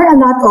 There are a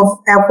lot of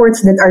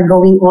efforts that are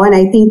going on.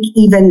 I think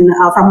even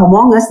from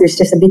among us, there's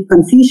just a bit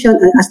confusion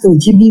as to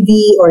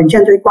GBV or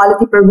gender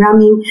equality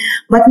programming.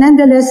 But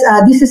nonetheless,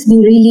 this has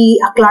been really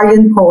a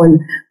clarion call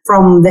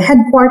from the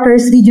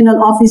headquarters,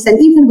 regional office,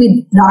 and even with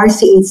the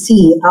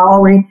RCHC,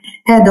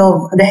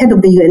 the head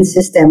of the UN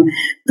system,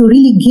 to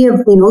really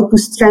give, to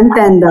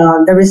strengthen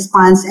the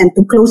response and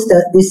to close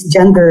this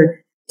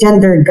gender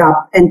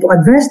gap and to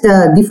address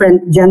the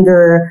different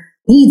gender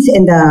needs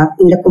in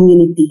the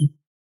community.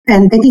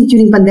 And I think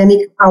during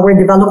pandemic, our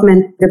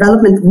development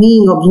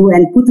wing of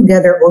UN put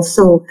together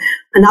also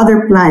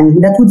another plan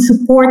that would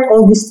support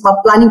all these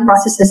planning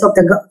processes of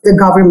the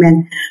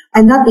government,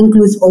 and that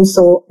includes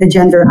also the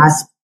gender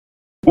aspect.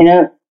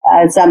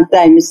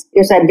 Sometimes,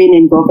 because I've been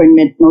in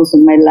government most of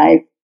my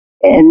life,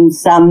 and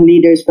some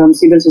leaders from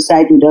civil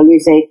society would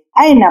always say,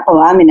 "Ay nako,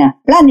 Amina,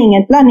 planning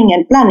and planning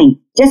and planning.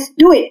 Just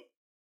do it."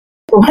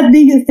 What do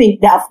you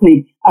think,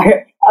 Daphne?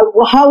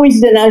 How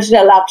is the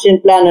National Action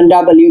Plan on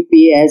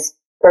WPS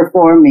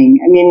performing?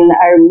 I mean,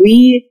 are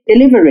we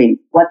delivering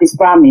what is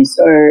promised,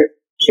 or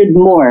should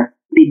more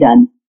be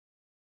done?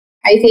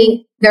 I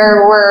think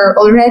there were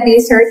already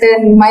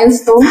certain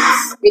milestones.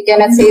 We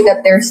cannot say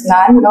that there's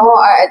none. No,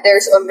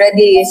 there's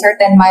already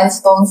certain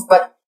milestones,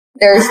 but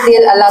there's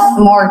still a lot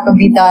more to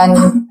be done,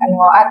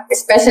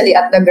 especially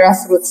at the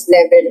grassroots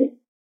level.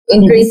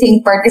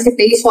 Increasing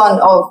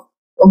participation of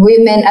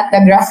women at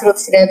the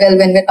grassroots level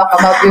when we talk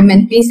about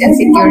women, peace and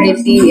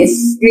security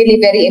is really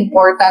very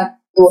important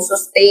to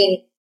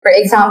sustain. For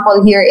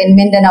example, here in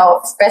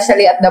Mindanao,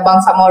 especially at the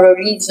Bangsamoro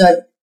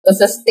region, to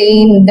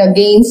sustain the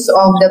gains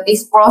of the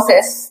peace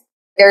process,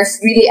 there's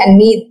really a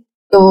need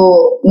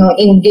to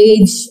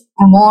engage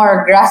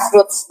more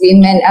grassroots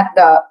women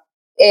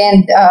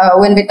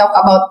when we talk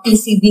about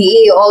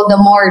PCDA, all the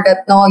more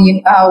that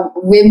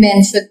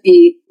women should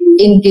be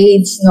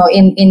engaged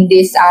in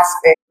this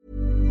aspect.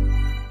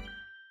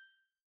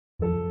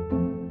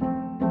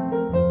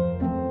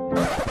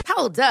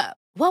 Hold up.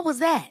 What was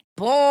that?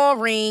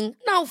 Boring.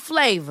 No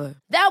flavor.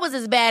 That was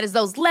as bad as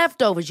those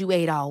leftovers you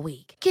ate all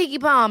week. Keke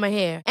Palmer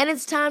here. And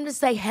it's time to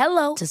say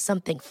hello to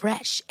something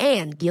fresh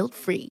and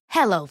guilt-free.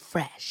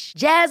 HelloFresh.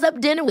 Jazz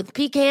up dinner with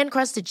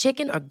pecan-crusted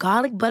chicken or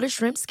garlic butter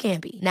shrimp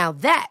scampi. Now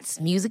that's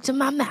music to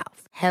my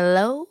mouth.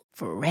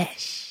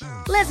 HelloFresh.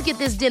 Let's get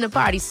this dinner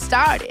party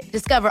started.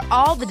 Discover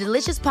all the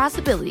delicious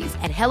possibilities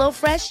at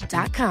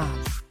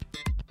HelloFresh.com.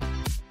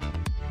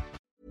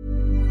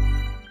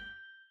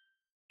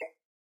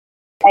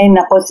 Ay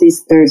nako,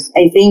 sisters.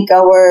 I think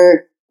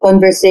our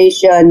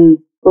conversation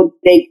could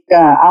take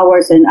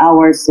hours and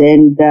hours,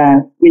 and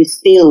we'll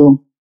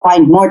still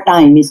find more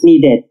time is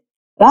needed.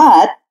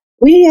 But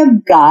we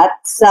have got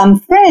some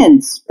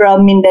friends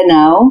from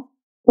Mindanao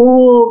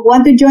who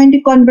want to join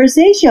the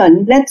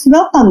conversation. Let's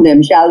welcome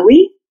them, shall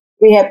we?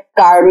 We have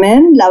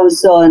Carmen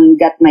Lauzon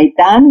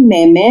Gatmaitan,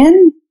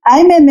 Memen.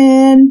 Hi,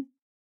 Memen.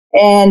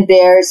 And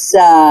there's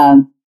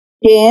Ken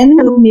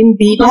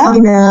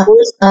Nimbida,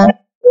 who's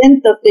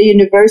president of the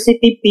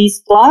University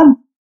Peace Club.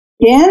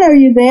 Ken, are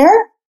you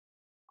there?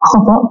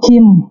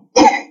 Kim.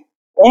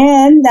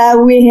 And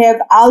we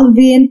have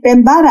Alvin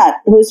Pembarat,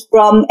 who's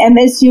from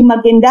MSU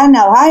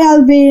Maguindanao. Hi,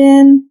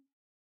 Alvin.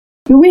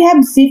 Do we have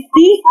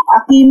Siti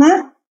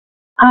Akima?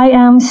 I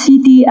am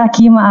Siti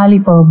Akima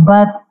Alipo,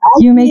 but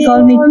you may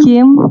call me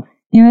Kim.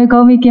 You may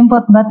call me Kim,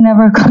 but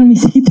never call me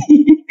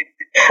Siti.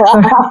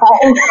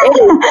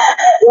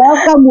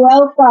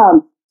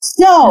 Welcome.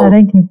 So,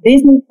 thank you.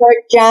 This is our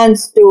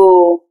chance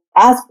to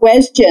ask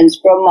questions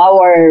from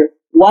our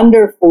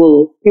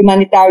wonderful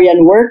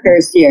humanitarian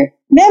workers here.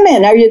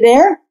 Memen, are you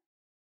there?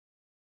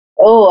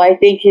 Oh, I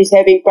think he's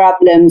having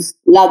problems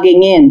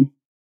logging in.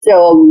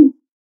 So,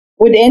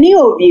 would any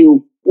of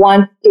you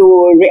want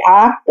to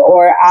react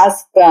or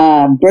ask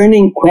a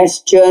burning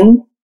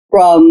question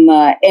from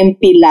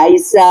MP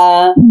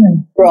Liza,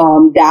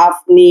 from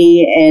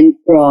Daphne, and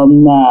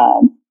from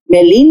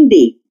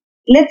Melindy?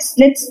 Let's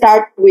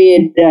start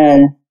with,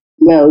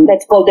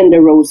 let's call them the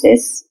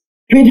roses,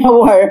 with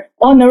our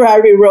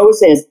honorary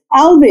roses.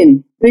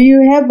 Alvin, do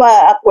you have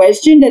a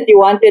question that you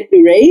wanted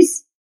to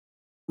raise?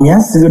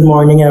 Yes, good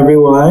morning,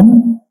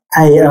 everyone.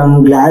 I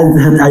am glad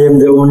that I am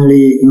the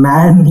only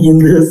man in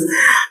this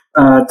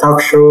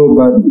talk show,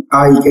 but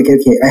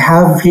okay. I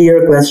have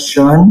here a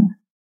question.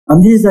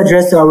 This is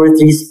addressed to our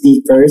three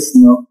speakers.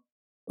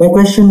 My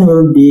question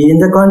will be, in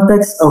the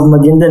context of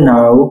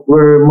Maguindanao,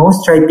 where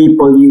most tribe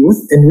people,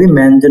 youth, and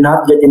women do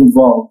not get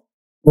involved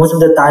most of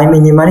the time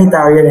in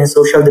humanitarian and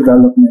social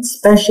development,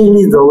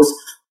 especially those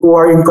who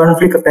are in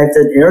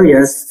conflict-affected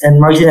areas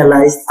and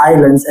marginalized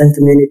islands and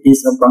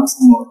communities of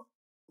Bangsamoro.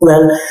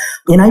 Well,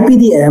 in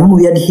IPDM,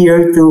 we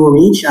adhere to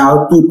reach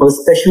out people,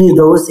 especially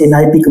those in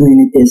IP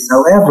communities.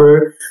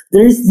 However,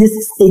 there is this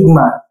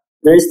stigma.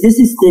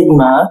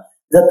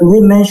 That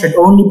women should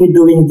only be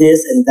doing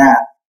this and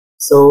that.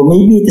 So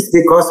maybe it is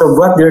because of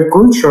what their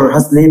culture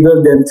has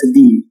labeled them to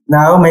be.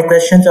 Now, my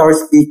question to our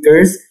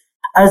speakers,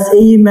 as a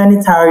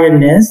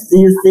humanitarianist, do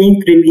you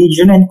think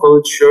religion and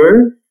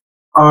culture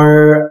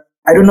are,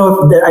 I don't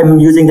know if I'm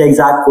using the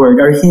exact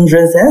word, are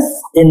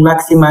hindrances in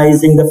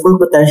maximizing the full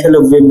potential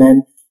of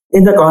women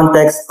in the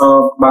context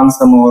of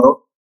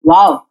Bangsamoro?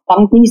 Wow,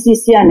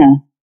 pang-thesis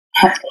yan.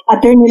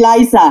 Attorney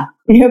Liza,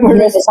 do you have a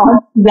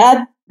response to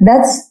that?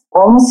 That's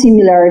almost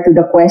similar to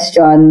the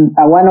question,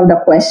 one of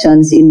the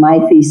questions in my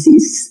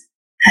thesis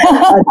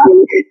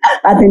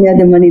at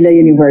the Manila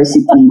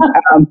University.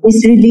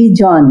 Is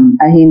religion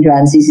a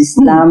hindrance? Is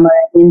Islam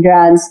a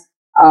hindrance?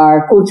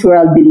 Are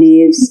cultural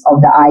beliefs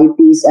of the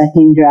IPs a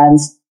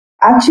hindrance?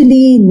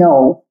 Actually,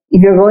 no.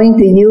 If you're going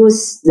to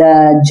use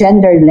the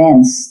gender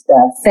lens,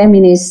 the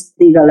feminist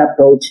legal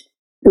approach,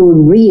 to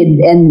read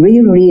and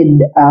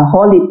reread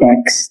holy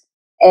texts,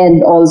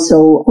 and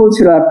also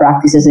cultural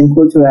practices and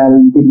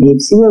cultural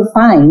beliefs, you will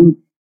find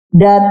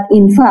that,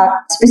 in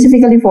fact,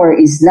 specifically for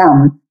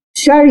Islam,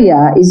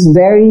 Sharia is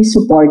very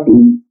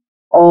supportive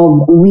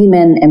of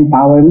women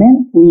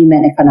empowerment,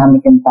 women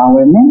economic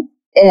empowerment,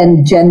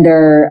 and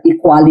gender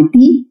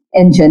equality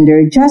and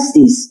gender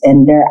justice.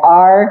 And there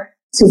are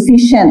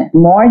sufficient,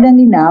 more than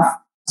enough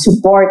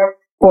support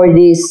for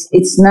this.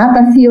 It's not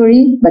a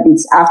theory, but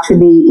it's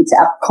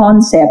a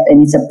concept,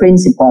 and it's a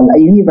principle, a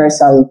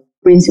universal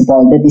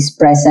principle that is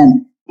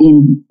present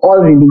in all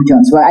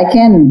religions. Well, I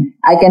can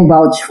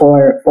vouch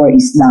for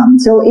Islam.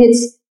 So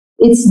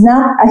it's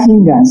not a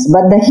hindrance,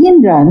 but the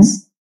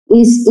hindrance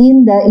is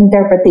in the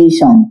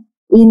interpretation,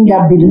 in the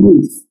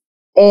belief.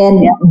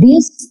 And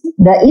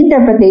the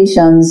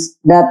interpretations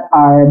that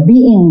are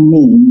being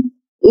made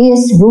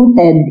is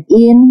rooted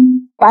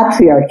in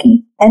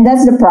patriarchy. And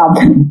that's the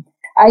problem.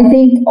 I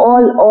think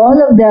all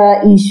of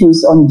the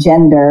issues on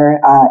gender,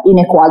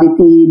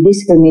 inequality,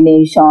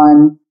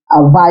 discrimination,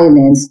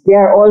 violence, they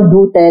are all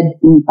rooted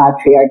in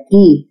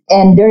patriarchy.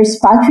 And there's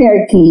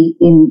patriarchy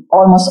in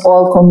almost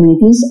all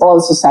communities,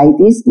 all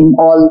societies, in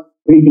all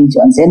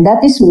religions. And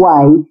that is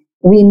why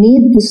we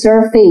need to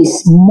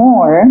surface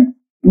more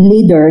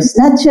leaders,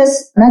 not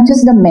just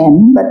the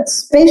men, but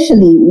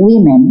especially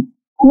women,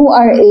 who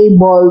are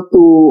able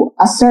to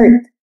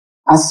assert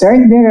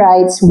their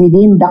rights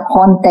within the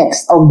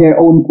context of their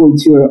own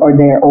culture or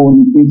their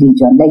own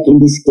religion, like in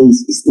this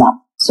case,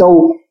 Islam.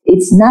 So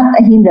it's not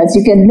a hindrance.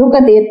 You can look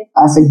at it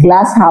as a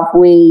glass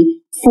halfway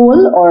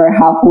full or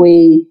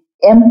halfway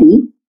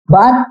empty,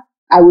 but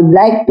I would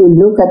like to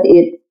look at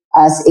it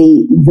as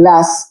a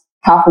glass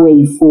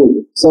halfway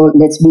full. So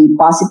let's be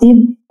positive,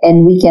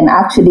 and we can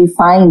actually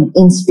find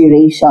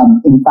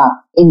inspiration, in fact,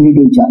 in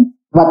religion.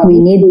 But we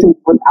need to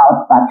put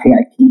out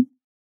patriarchy.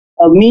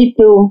 Me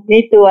too,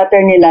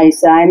 Attorney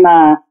Liza. I'm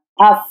a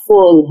half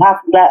full,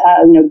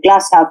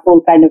 glass half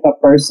full kind of a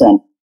person.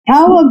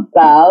 How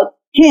about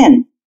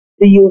Ken?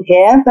 Do you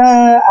have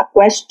a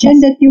question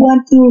that you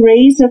want to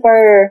raise of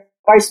our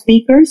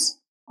speakers?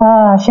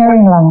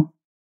 Sharing lang.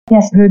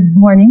 Yes, good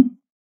morning.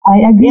 I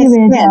agree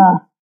with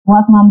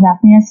what Ma'am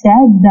Daphne has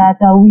said, that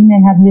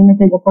women have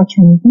limited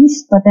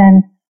opportunities, but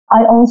then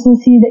I also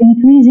see the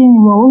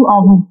increasing role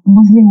of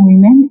Muslim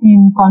women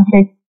in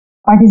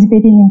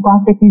participating in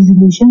conflict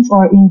resolutions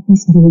or in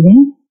peace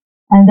building,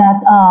 and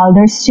that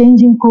there's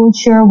changing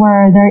culture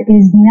where there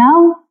is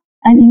now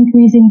an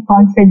increasing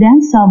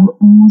confidence of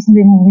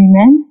Muslim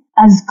women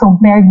as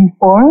compared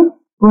before,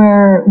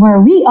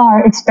 where we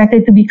are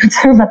expected to be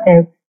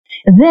conservative.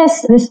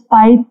 This,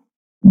 despite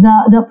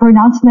the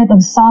pronouncement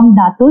of some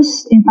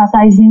datos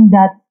emphasizing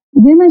that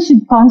women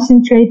should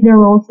concentrate their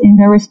roles in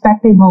their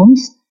respective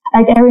homes.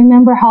 Like, I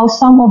remember how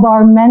some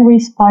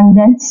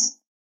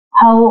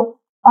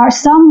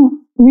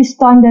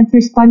respondents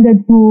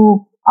responded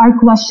to our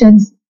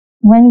questions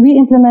when we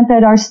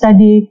implemented our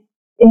study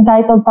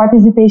entitled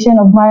Participation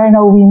of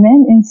Maranao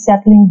Women in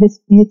Settling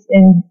Disputes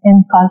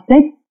in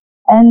Conflict.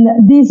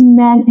 And these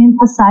men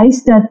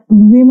emphasized that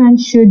women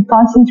should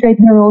concentrate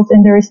their roles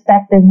in their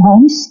respective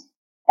homes,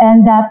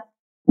 and that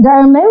there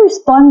are many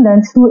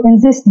respondents who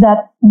insist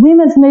that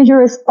women's major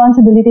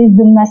responsibility is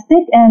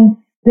domestic and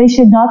they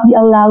should not be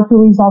allowed to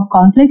resolve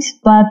conflicts.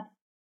 But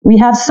we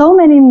have so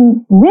many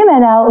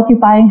women now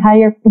occupying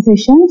higher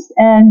positions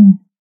and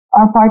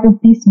are part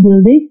of peace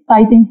building,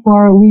 fighting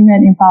for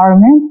women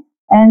empowerment.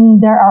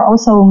 And there are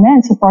also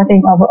men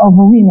supporting of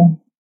women.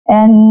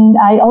 And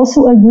I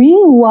also agree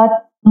what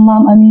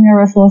Ma'am Amina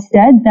Rasul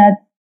said, that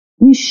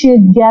we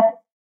should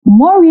get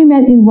more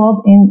women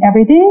involved in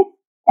everything.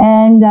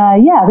 And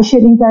we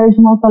should encourage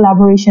more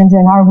collaborations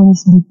and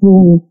harmonies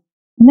between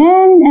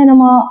men and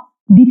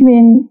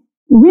between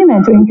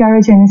women to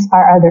encourage and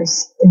inspire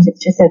others.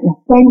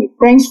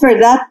 Thanks for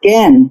that,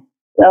 Ken.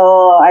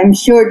 So I'm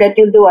sure that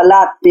you'll do a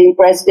lot being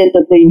president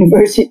of the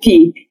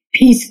University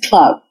Peace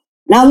Club.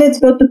 Now let's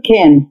go to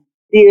Ken.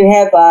 Do you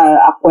have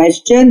a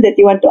question that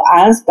you want to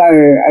ask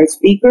our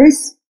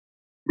speakers?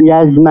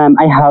 Yes, ma'am,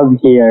 I have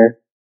here.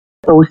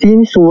 So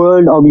since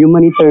World of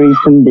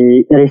Humanitarianism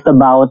Day is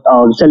about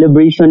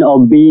celebration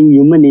of being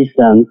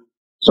humanism,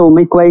 so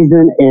my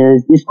question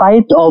is,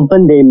 despite of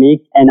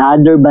pandemic and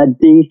other bad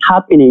things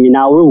happening in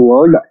our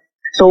world,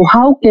 so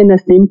how can a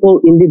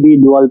simple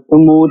individual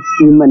promote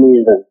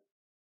humanism?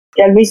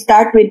 Shall we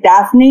start with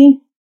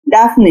Daphne?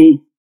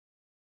 Daphne.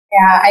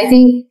 Yeah, I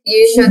think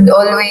you should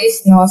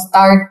always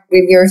start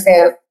with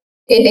yourself.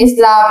 In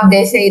Islam,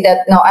 they say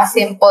that a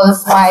simple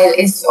smile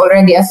is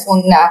already a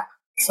sunnah.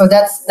 So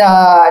that's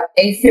a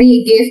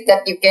free gift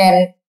that you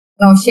can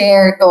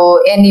share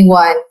to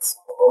anyone. So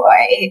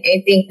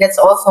I think that's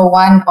also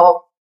one of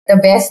the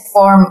best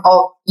form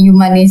of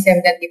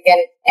humanism that you can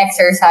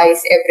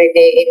exercise every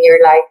day in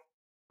your life.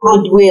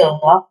 Goodwill,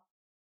 huh?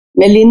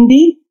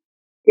 Melindy,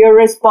 your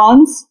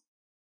response?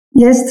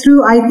 Yes,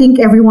 true. I think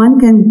everyone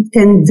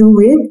can do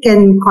it,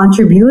 can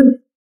contribute.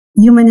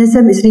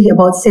 Humanism is really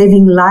about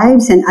saving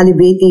lives and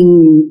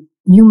alleviating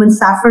human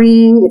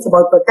suffering. It's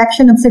about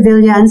protection of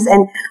civilians,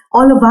 and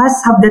all of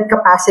us have that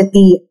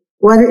capacity,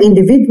 whether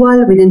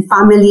individual, within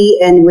family,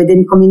 and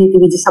within community.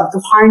 We just have to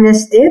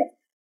harness it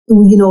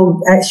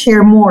to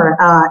share more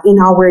in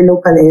our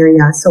local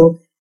area. So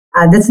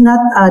that's not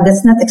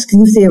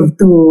exclusive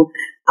to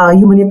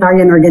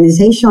humanitarian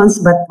organizations,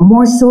 but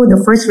more so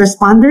the first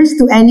responders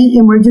to any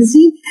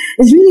emergency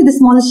is really the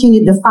smallest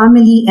unit, the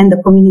family and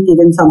the community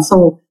themselves.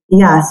 So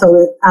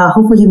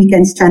hopefully we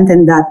can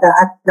strengthen that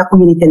at the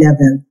community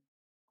level.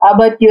 How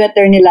about you,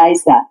 Attorney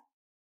Liza?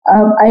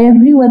 I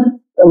agree with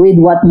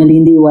what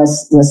Melindy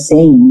was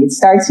saying. It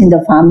starts in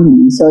the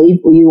family. So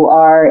if you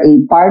are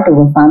a part of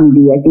a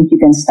family, I think you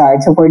can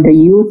start. So for the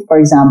youth, for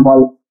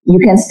example, you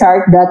can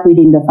start that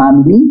within the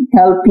family,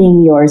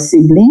 helping your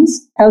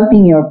siblings,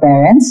 helping your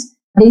parents.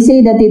 They say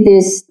that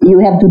you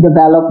have to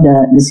develop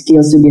the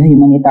skills to be a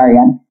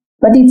humanitarian,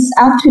 but it's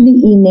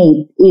actually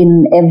innate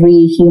in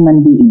every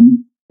human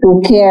being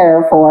to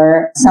care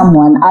for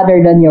someone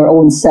other than your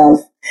own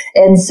self.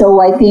 And so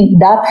I think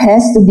that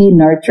has to be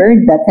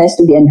nurtured, that has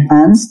to be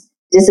enhanced.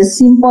 Just a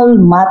simple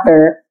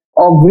matter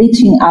of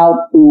reaching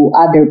out to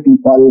other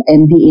people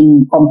and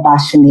being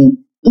compassionate,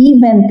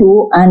 even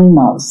to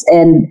animals.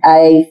 And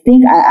I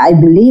think, I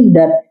believe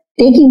that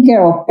taking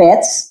care of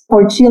pets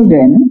for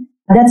children,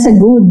 that's a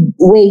good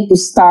way to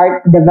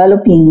start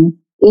developing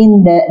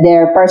in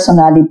their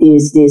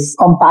personalities this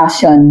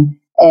compassion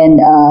and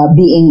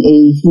being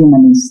a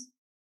humanist.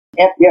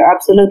 Yep, you're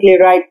absolutely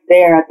right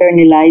there,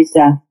 Attorney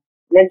Liza.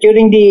 That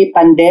during the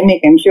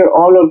pandemic, I'm sure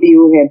all of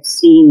you have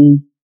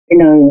seen,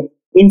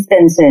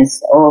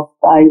 instances of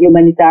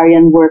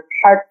humanitarian work,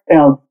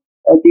 heartfelt.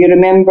 Do you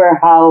remember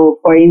how,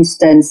 for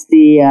instance,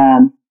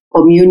 the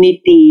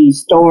community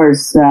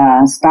stores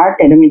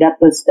started? I mean, that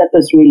was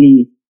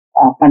really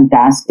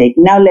fantastic.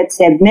 Now let's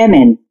have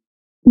Nemen.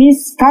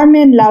 Miss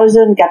Carmen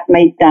Lauzon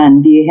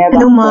Gatmaitan, do you have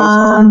Hello,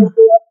 Mom.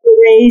 to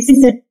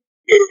raise?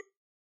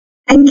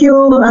 Thank you,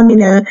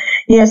 Amina.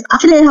 Yes,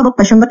 actually, I have a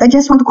question, but I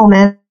just want to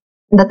comment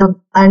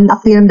and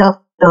affirm the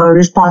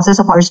responses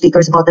of our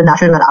speakers about the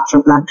National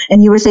Action Plan.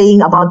 And you were saying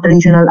about the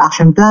Regional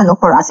Action Plan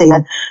for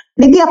ASEAN.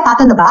 Maybe a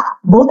pat on the back,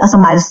 both as a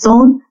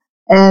milestone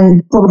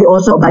and probably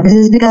also about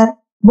this, because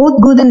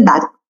both good and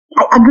bad.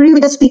 I agree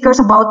with the speakers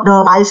about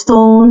the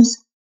milestones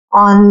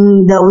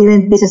on the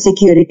women, peace and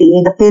security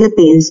in the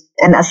Philippines.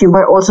 And as you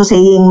were also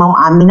saying, Ma'am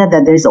Amina,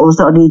 that there's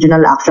also a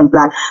regional action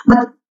plan.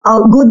 But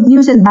good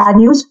news and bad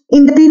news.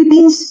 In the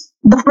Philippines,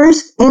 the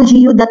first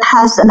LGU that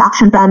has an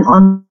action plan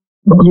on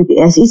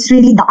WPS, it's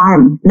really the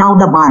ARM, now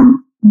the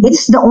BARM.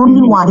 It's the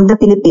only one in the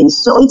Philippines.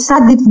 So it's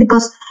sad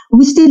because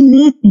we still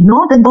need,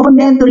 the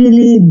government to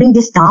really bring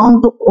this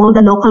down to all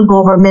the local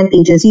government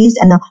agencies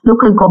and the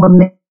local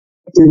government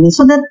units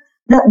so that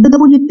the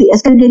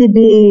WPS can really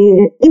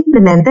be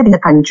implemented in the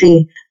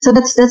country. So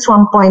that's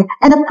one point.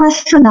 And a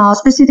question now,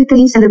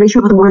 specifically in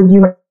celebration of the World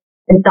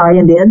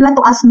Humanitarian Day, I'd like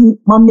to ask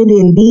Ma'am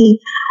Melindy,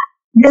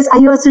 because I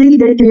was really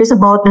very curious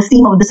about the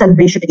theme of the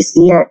celebration this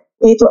year.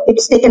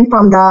 It's taken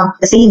from the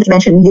saying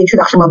mentioned in the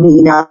introduction of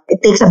Melina.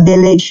 It takes a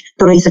village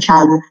to raise a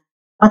child.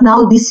 But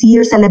now this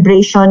year's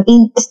celebration,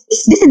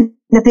 is this in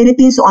the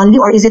Philippines only,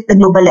 or is it the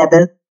global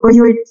level where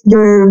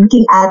you're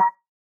looking at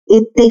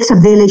it takes a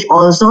village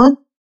also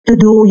to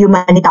do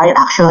humanitarian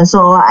action?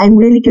 So I'm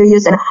really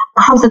curious, and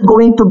how's it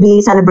going to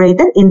be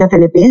celebrated in the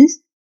Philippines?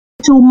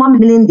 To Ma'am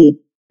Melindy.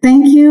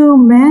 Thank you,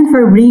 man,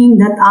 for bringing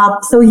that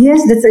up. So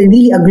yes, that's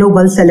really a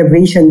global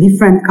celebration.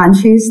 Different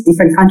countries,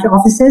 different country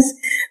offices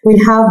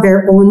will have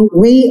their own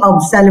way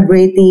of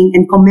celebrating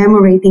and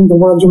commemorating the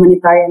World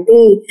Humanitarian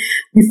Day.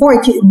 Before,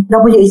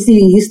 WAC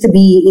used to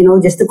be,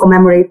 just to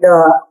commemorate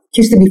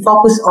used to be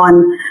focused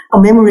on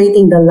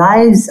commemorating the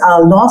lives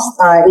lost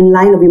in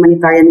line of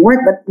humanitarian work,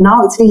 but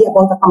now it's really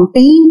about a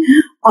campaign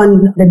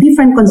on the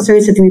different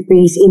concerns that we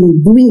face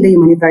in doing the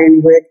humanitarian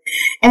work.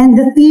 And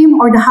the theme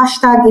or the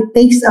hashtag, it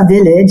takes a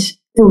village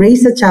to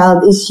raise a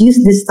child, is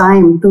used this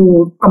time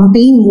to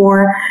campaign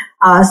more,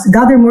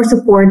 gather more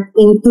support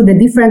into the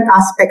different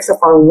aspects of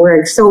our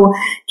work. So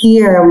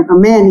here,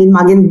 in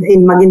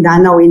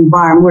Maguindanao, in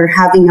BARM, we're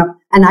having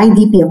an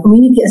IDP, a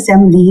community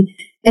assembly,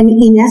 and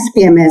in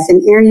SPMS,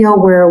 an area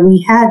where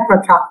we had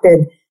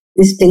protracted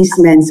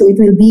displacement. So it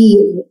will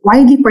be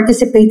widely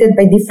participated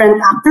by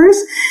different actors,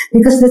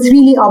 because that's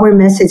really our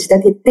message,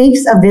 that it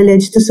takes a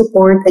village to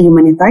support a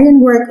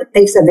humanitarian work. It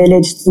takes a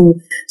village to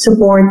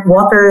support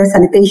water,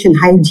 sanitation,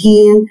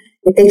 hygiene.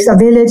 It takes a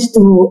village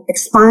to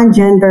expand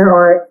gender,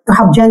 or to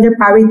have gender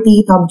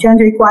parity, to have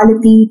gender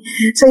equality.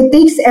 So it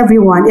takes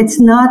everyone. It's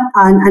not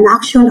an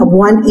action of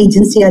one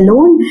agency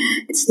alone.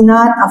 It's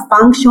not a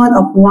function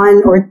of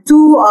one or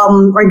two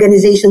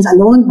organizations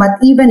alone, but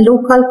even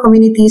local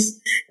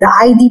communities, the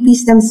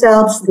IDPs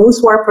themselves, those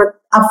who are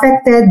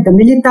affected, the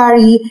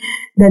military,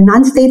 the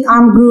non-state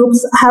armed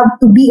groups have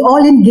to be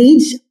all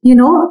engaged,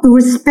 to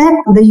respect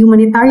the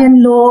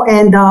humanitarian law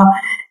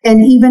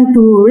and even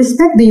to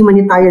respect the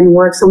humanitarian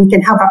work, so we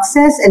can have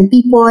access, and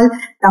people,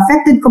 the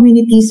affected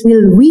communities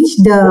will receive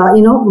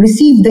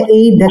the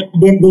aid that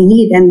they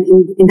need, and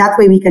in that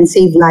way we can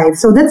save lives.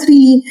 So that's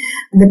really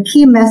the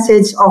key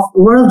message of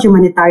World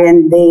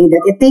Humanitarian Day,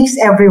 that it takes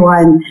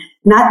everyone,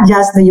 not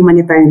just the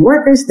humanitarian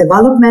workers,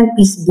 development,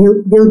 peace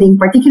building,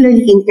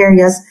 particularly in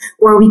areas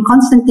where we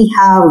constantly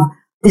have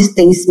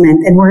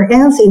displacement. And where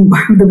else in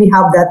BARM do we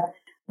have that,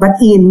 but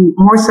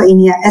more so in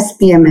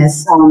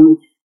SPMS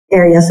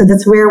area. So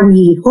that's where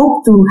we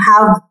hope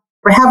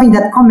we're having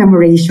that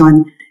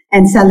commemoration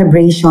and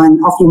celebration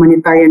of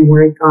humanitarian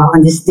work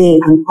on this day,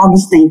 on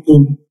August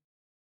 19th.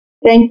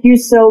 Thank you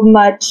so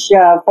much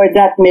for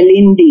that,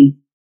 Melindy.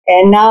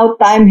 And now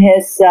time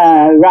has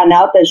run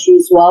out as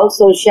usual.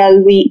 So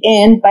shall we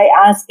end by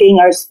asking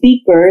our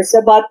speakers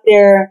about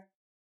their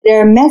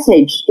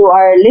message to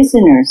our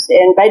listeners?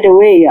 And by the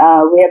way,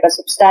 we have a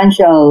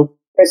substantial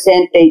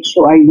percentage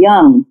who are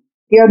young.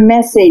 Your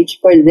message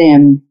for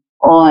them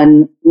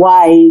on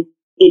why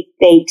it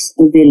takes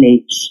a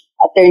village.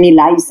 Attorney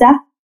Liza?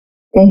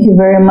 Thank you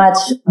very much,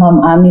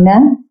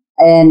 Amina.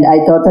 And I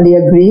totally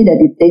agree that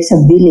it takes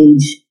a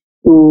village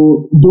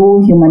to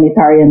do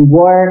humanitarian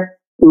work,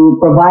 to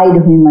provide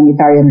a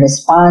humanitarian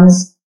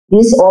response.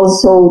 This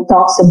also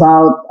talks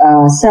about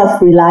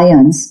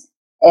self-reliance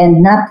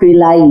and not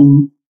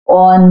relying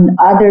on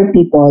other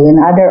people and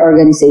other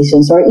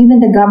organizations or even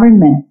the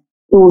government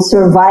to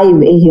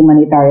survive a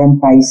humanitarian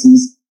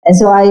crisis. And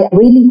so I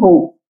really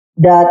hope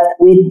that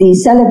with the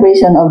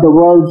celebration of the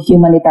World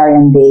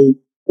Humanitarian Day,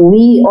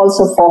 we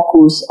also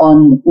focus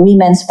on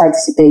women's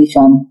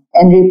participation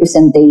and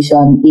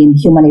representation in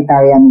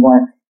humanitarian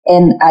work.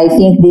 And I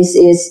think this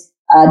is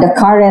the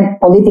current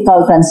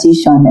political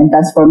transition and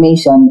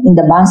transformation in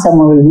the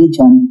Bangsamoro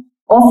region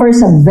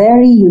offers a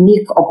very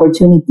unique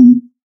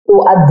opportunity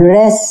to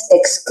address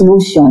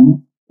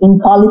exclusion in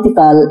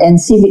political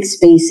and civic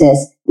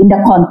spaces in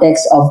the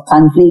context of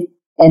conflict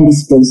and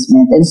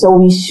displacement. And so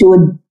we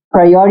should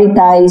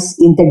prioritize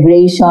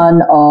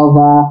integration of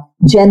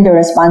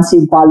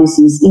gender-responsive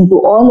policies into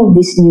all of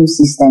these new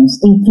systems,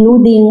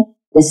 including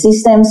the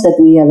systems that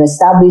we have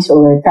established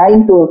or we're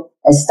trying to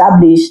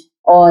established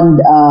on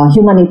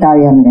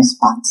humanitarian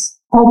response.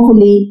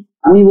 Hopefully,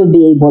 we will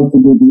be able to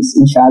do this,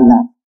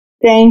 inshallah.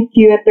 Thank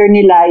you,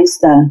 Attorney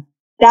Liza.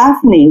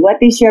 Daphne, what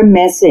is your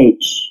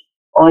message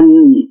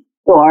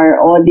to our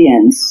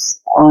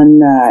audience on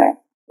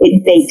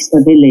It Takes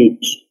a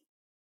Village?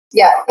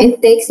 Yeah,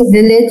 it takes a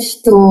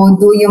village to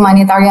do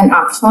humanitarian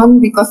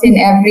action, because in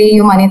every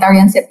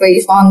humanitarian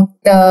situation,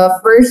 the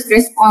first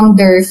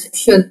responders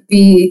should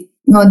be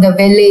the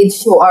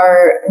village who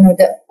are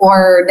who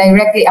are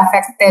directly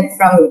affected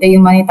from the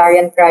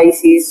humanitarian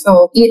crisis.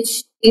 So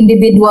each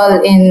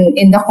individual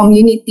in the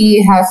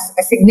community has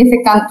a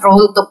significant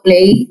role to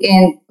play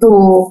and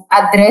to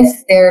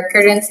address their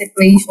current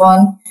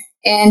situation,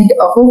 and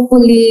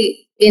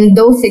hopefully in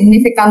those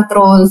significant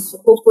roles,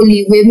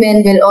 hopefully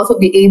women will also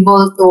be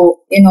able to,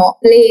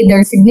 play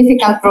their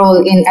significant role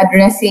in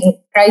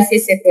addressing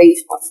crisis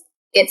situations.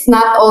 It's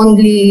not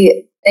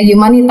only the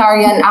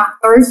humanitarian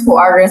actors who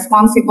are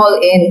responsible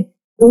in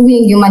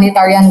doing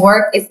humanitarian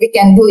work. If we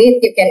can do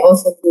it, you can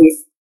also do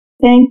it.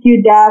 Thank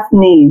you,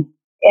 Daphne.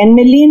 And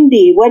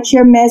Melindy, what's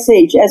your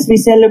message as we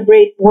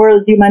celebrate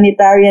World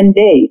Humanitarian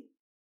Day?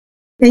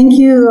 Thank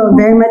you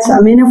very much,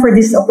 Amina, for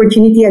this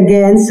opportunity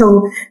again.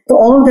 So to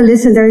all the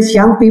listeners,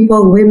 young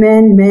people,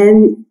 women,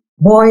 men,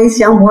 boys,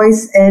 young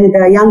boys, and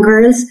young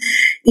girls,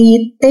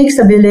 it takes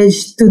a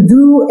village to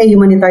do a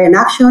humanitarian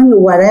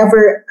action.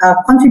 Whatever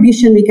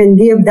contribution we can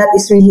give, that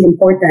is really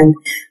important.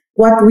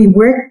 What we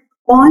work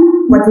on,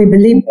 what we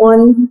believe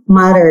on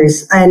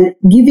matters. And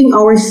giving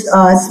our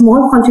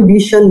small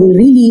contribution will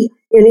really,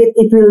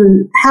 it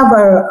will have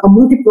a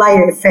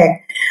multiplier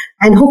effect.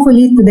 And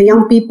hopefully to the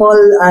young people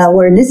who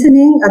are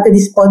listening to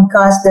this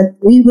podcast, that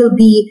we will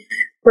be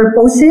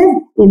purposive,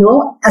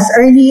 as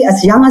early,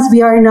 as young as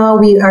we are now,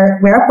 we are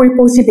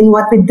purposive in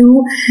what we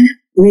do.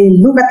 We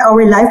look at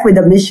our life with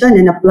a mission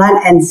and a plan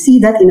and see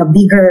that in a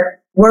bigger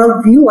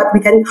worldview,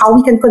 how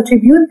we can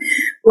contribute.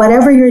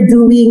 Whatever you're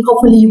doing,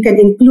 hopefully you can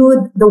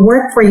include the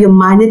work for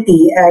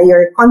humanity.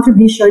 Your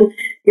contribution,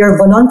 your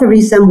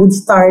voluntarism would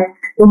start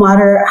no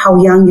matter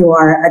how young you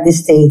are at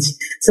this stage.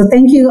 So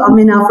thank you,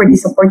 Amina, for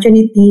this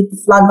opportunity to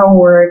flag our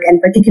work,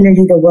 and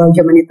particularly the World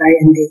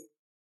Humanitarian Day.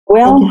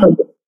 Well,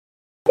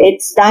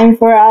 it's time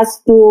for us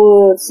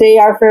to say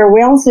our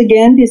farewells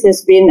again. This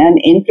has been an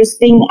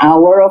interesting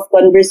hour of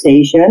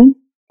conversation,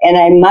 and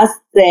I must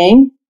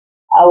thank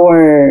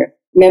our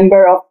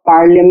Member of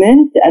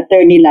Parliament,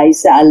 Attorney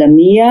Liza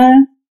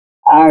Alamia,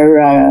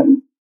 our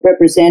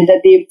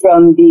representative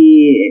from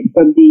the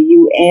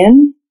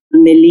UN,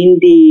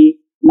 Melindy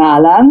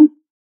Malang,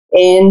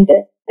 and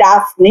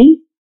Daphne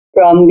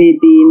from the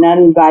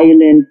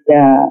Nonviolent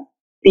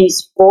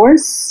Peace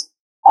Force,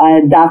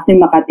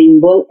 Daphne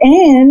Makatimbol,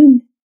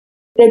 and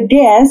the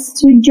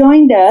guests who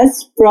joined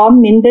us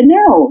from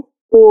Mindanao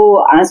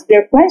to ask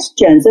their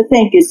questions. So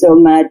thank you so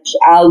much,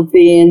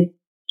 Alvin,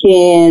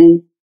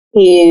 Ken,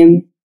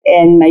 Kim,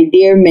 and my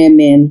dear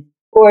Memen,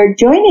 for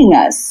joining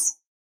us.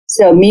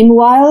 So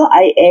meanwhile,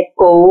 I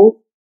echo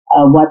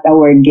what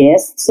our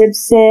guests have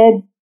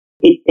said.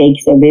 It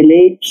takes a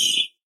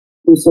village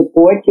to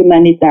support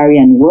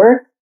humanitarian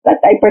work, but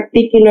I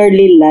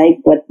particularly like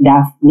what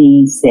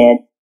Daphne said,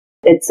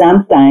 that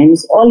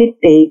sometimes all it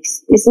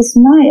takes is a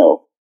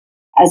smile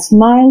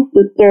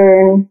to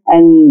turn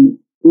a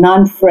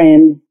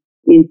non-friend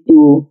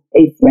into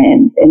a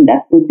friend, and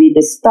that would be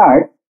the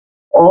start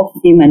of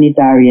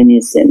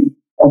humanitarianism,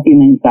 of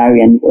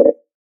humanitarian work.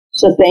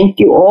 So thank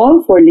you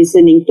all for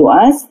listening to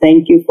us.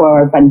 Thank you for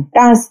our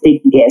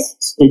fantastic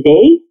guests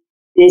today.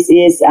 This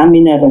is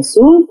Amina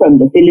Rasul from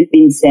the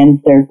Philippine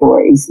Center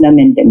for Islam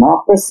and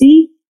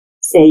Democracy,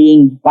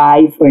 saying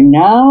bye for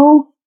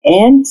now,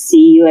 and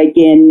see you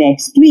again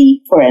next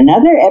week for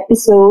another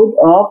episode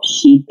of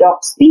She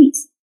Talks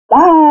Peace.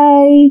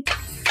 Bye!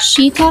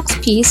 She Talks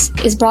Peace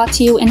is brought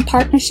to you in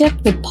partnership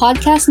with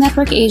Podcast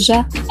Network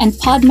Asia and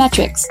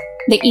Podmetrics,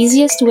 the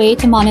easiest way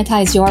to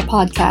monetize your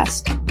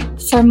podcast.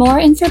 For more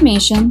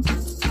information,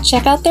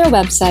 check out their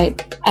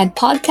website at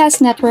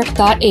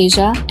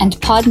podcastnetwork.asia and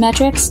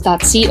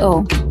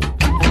podmetrics.co.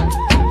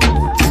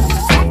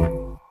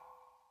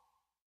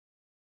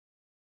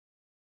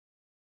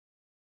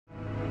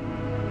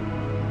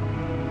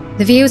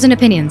 The views and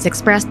opinions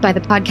expressed by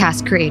the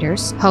podcast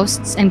creators,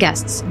 hosts, and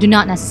guests do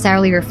not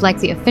necessarily reflect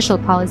the official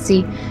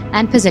policy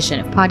and position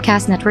of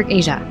Podcast Network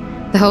Asia,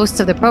 the hosts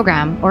of the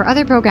program, or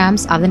other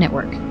programs of the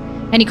network.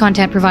 Any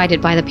content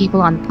provided by the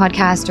people on the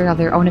podcast are of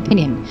their own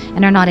opinion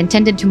and are not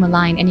intended to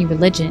malign any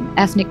religion,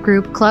 ethnic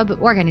group, club,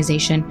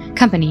 organization,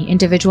 company,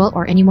 individual,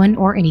 or anyone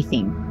or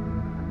anything.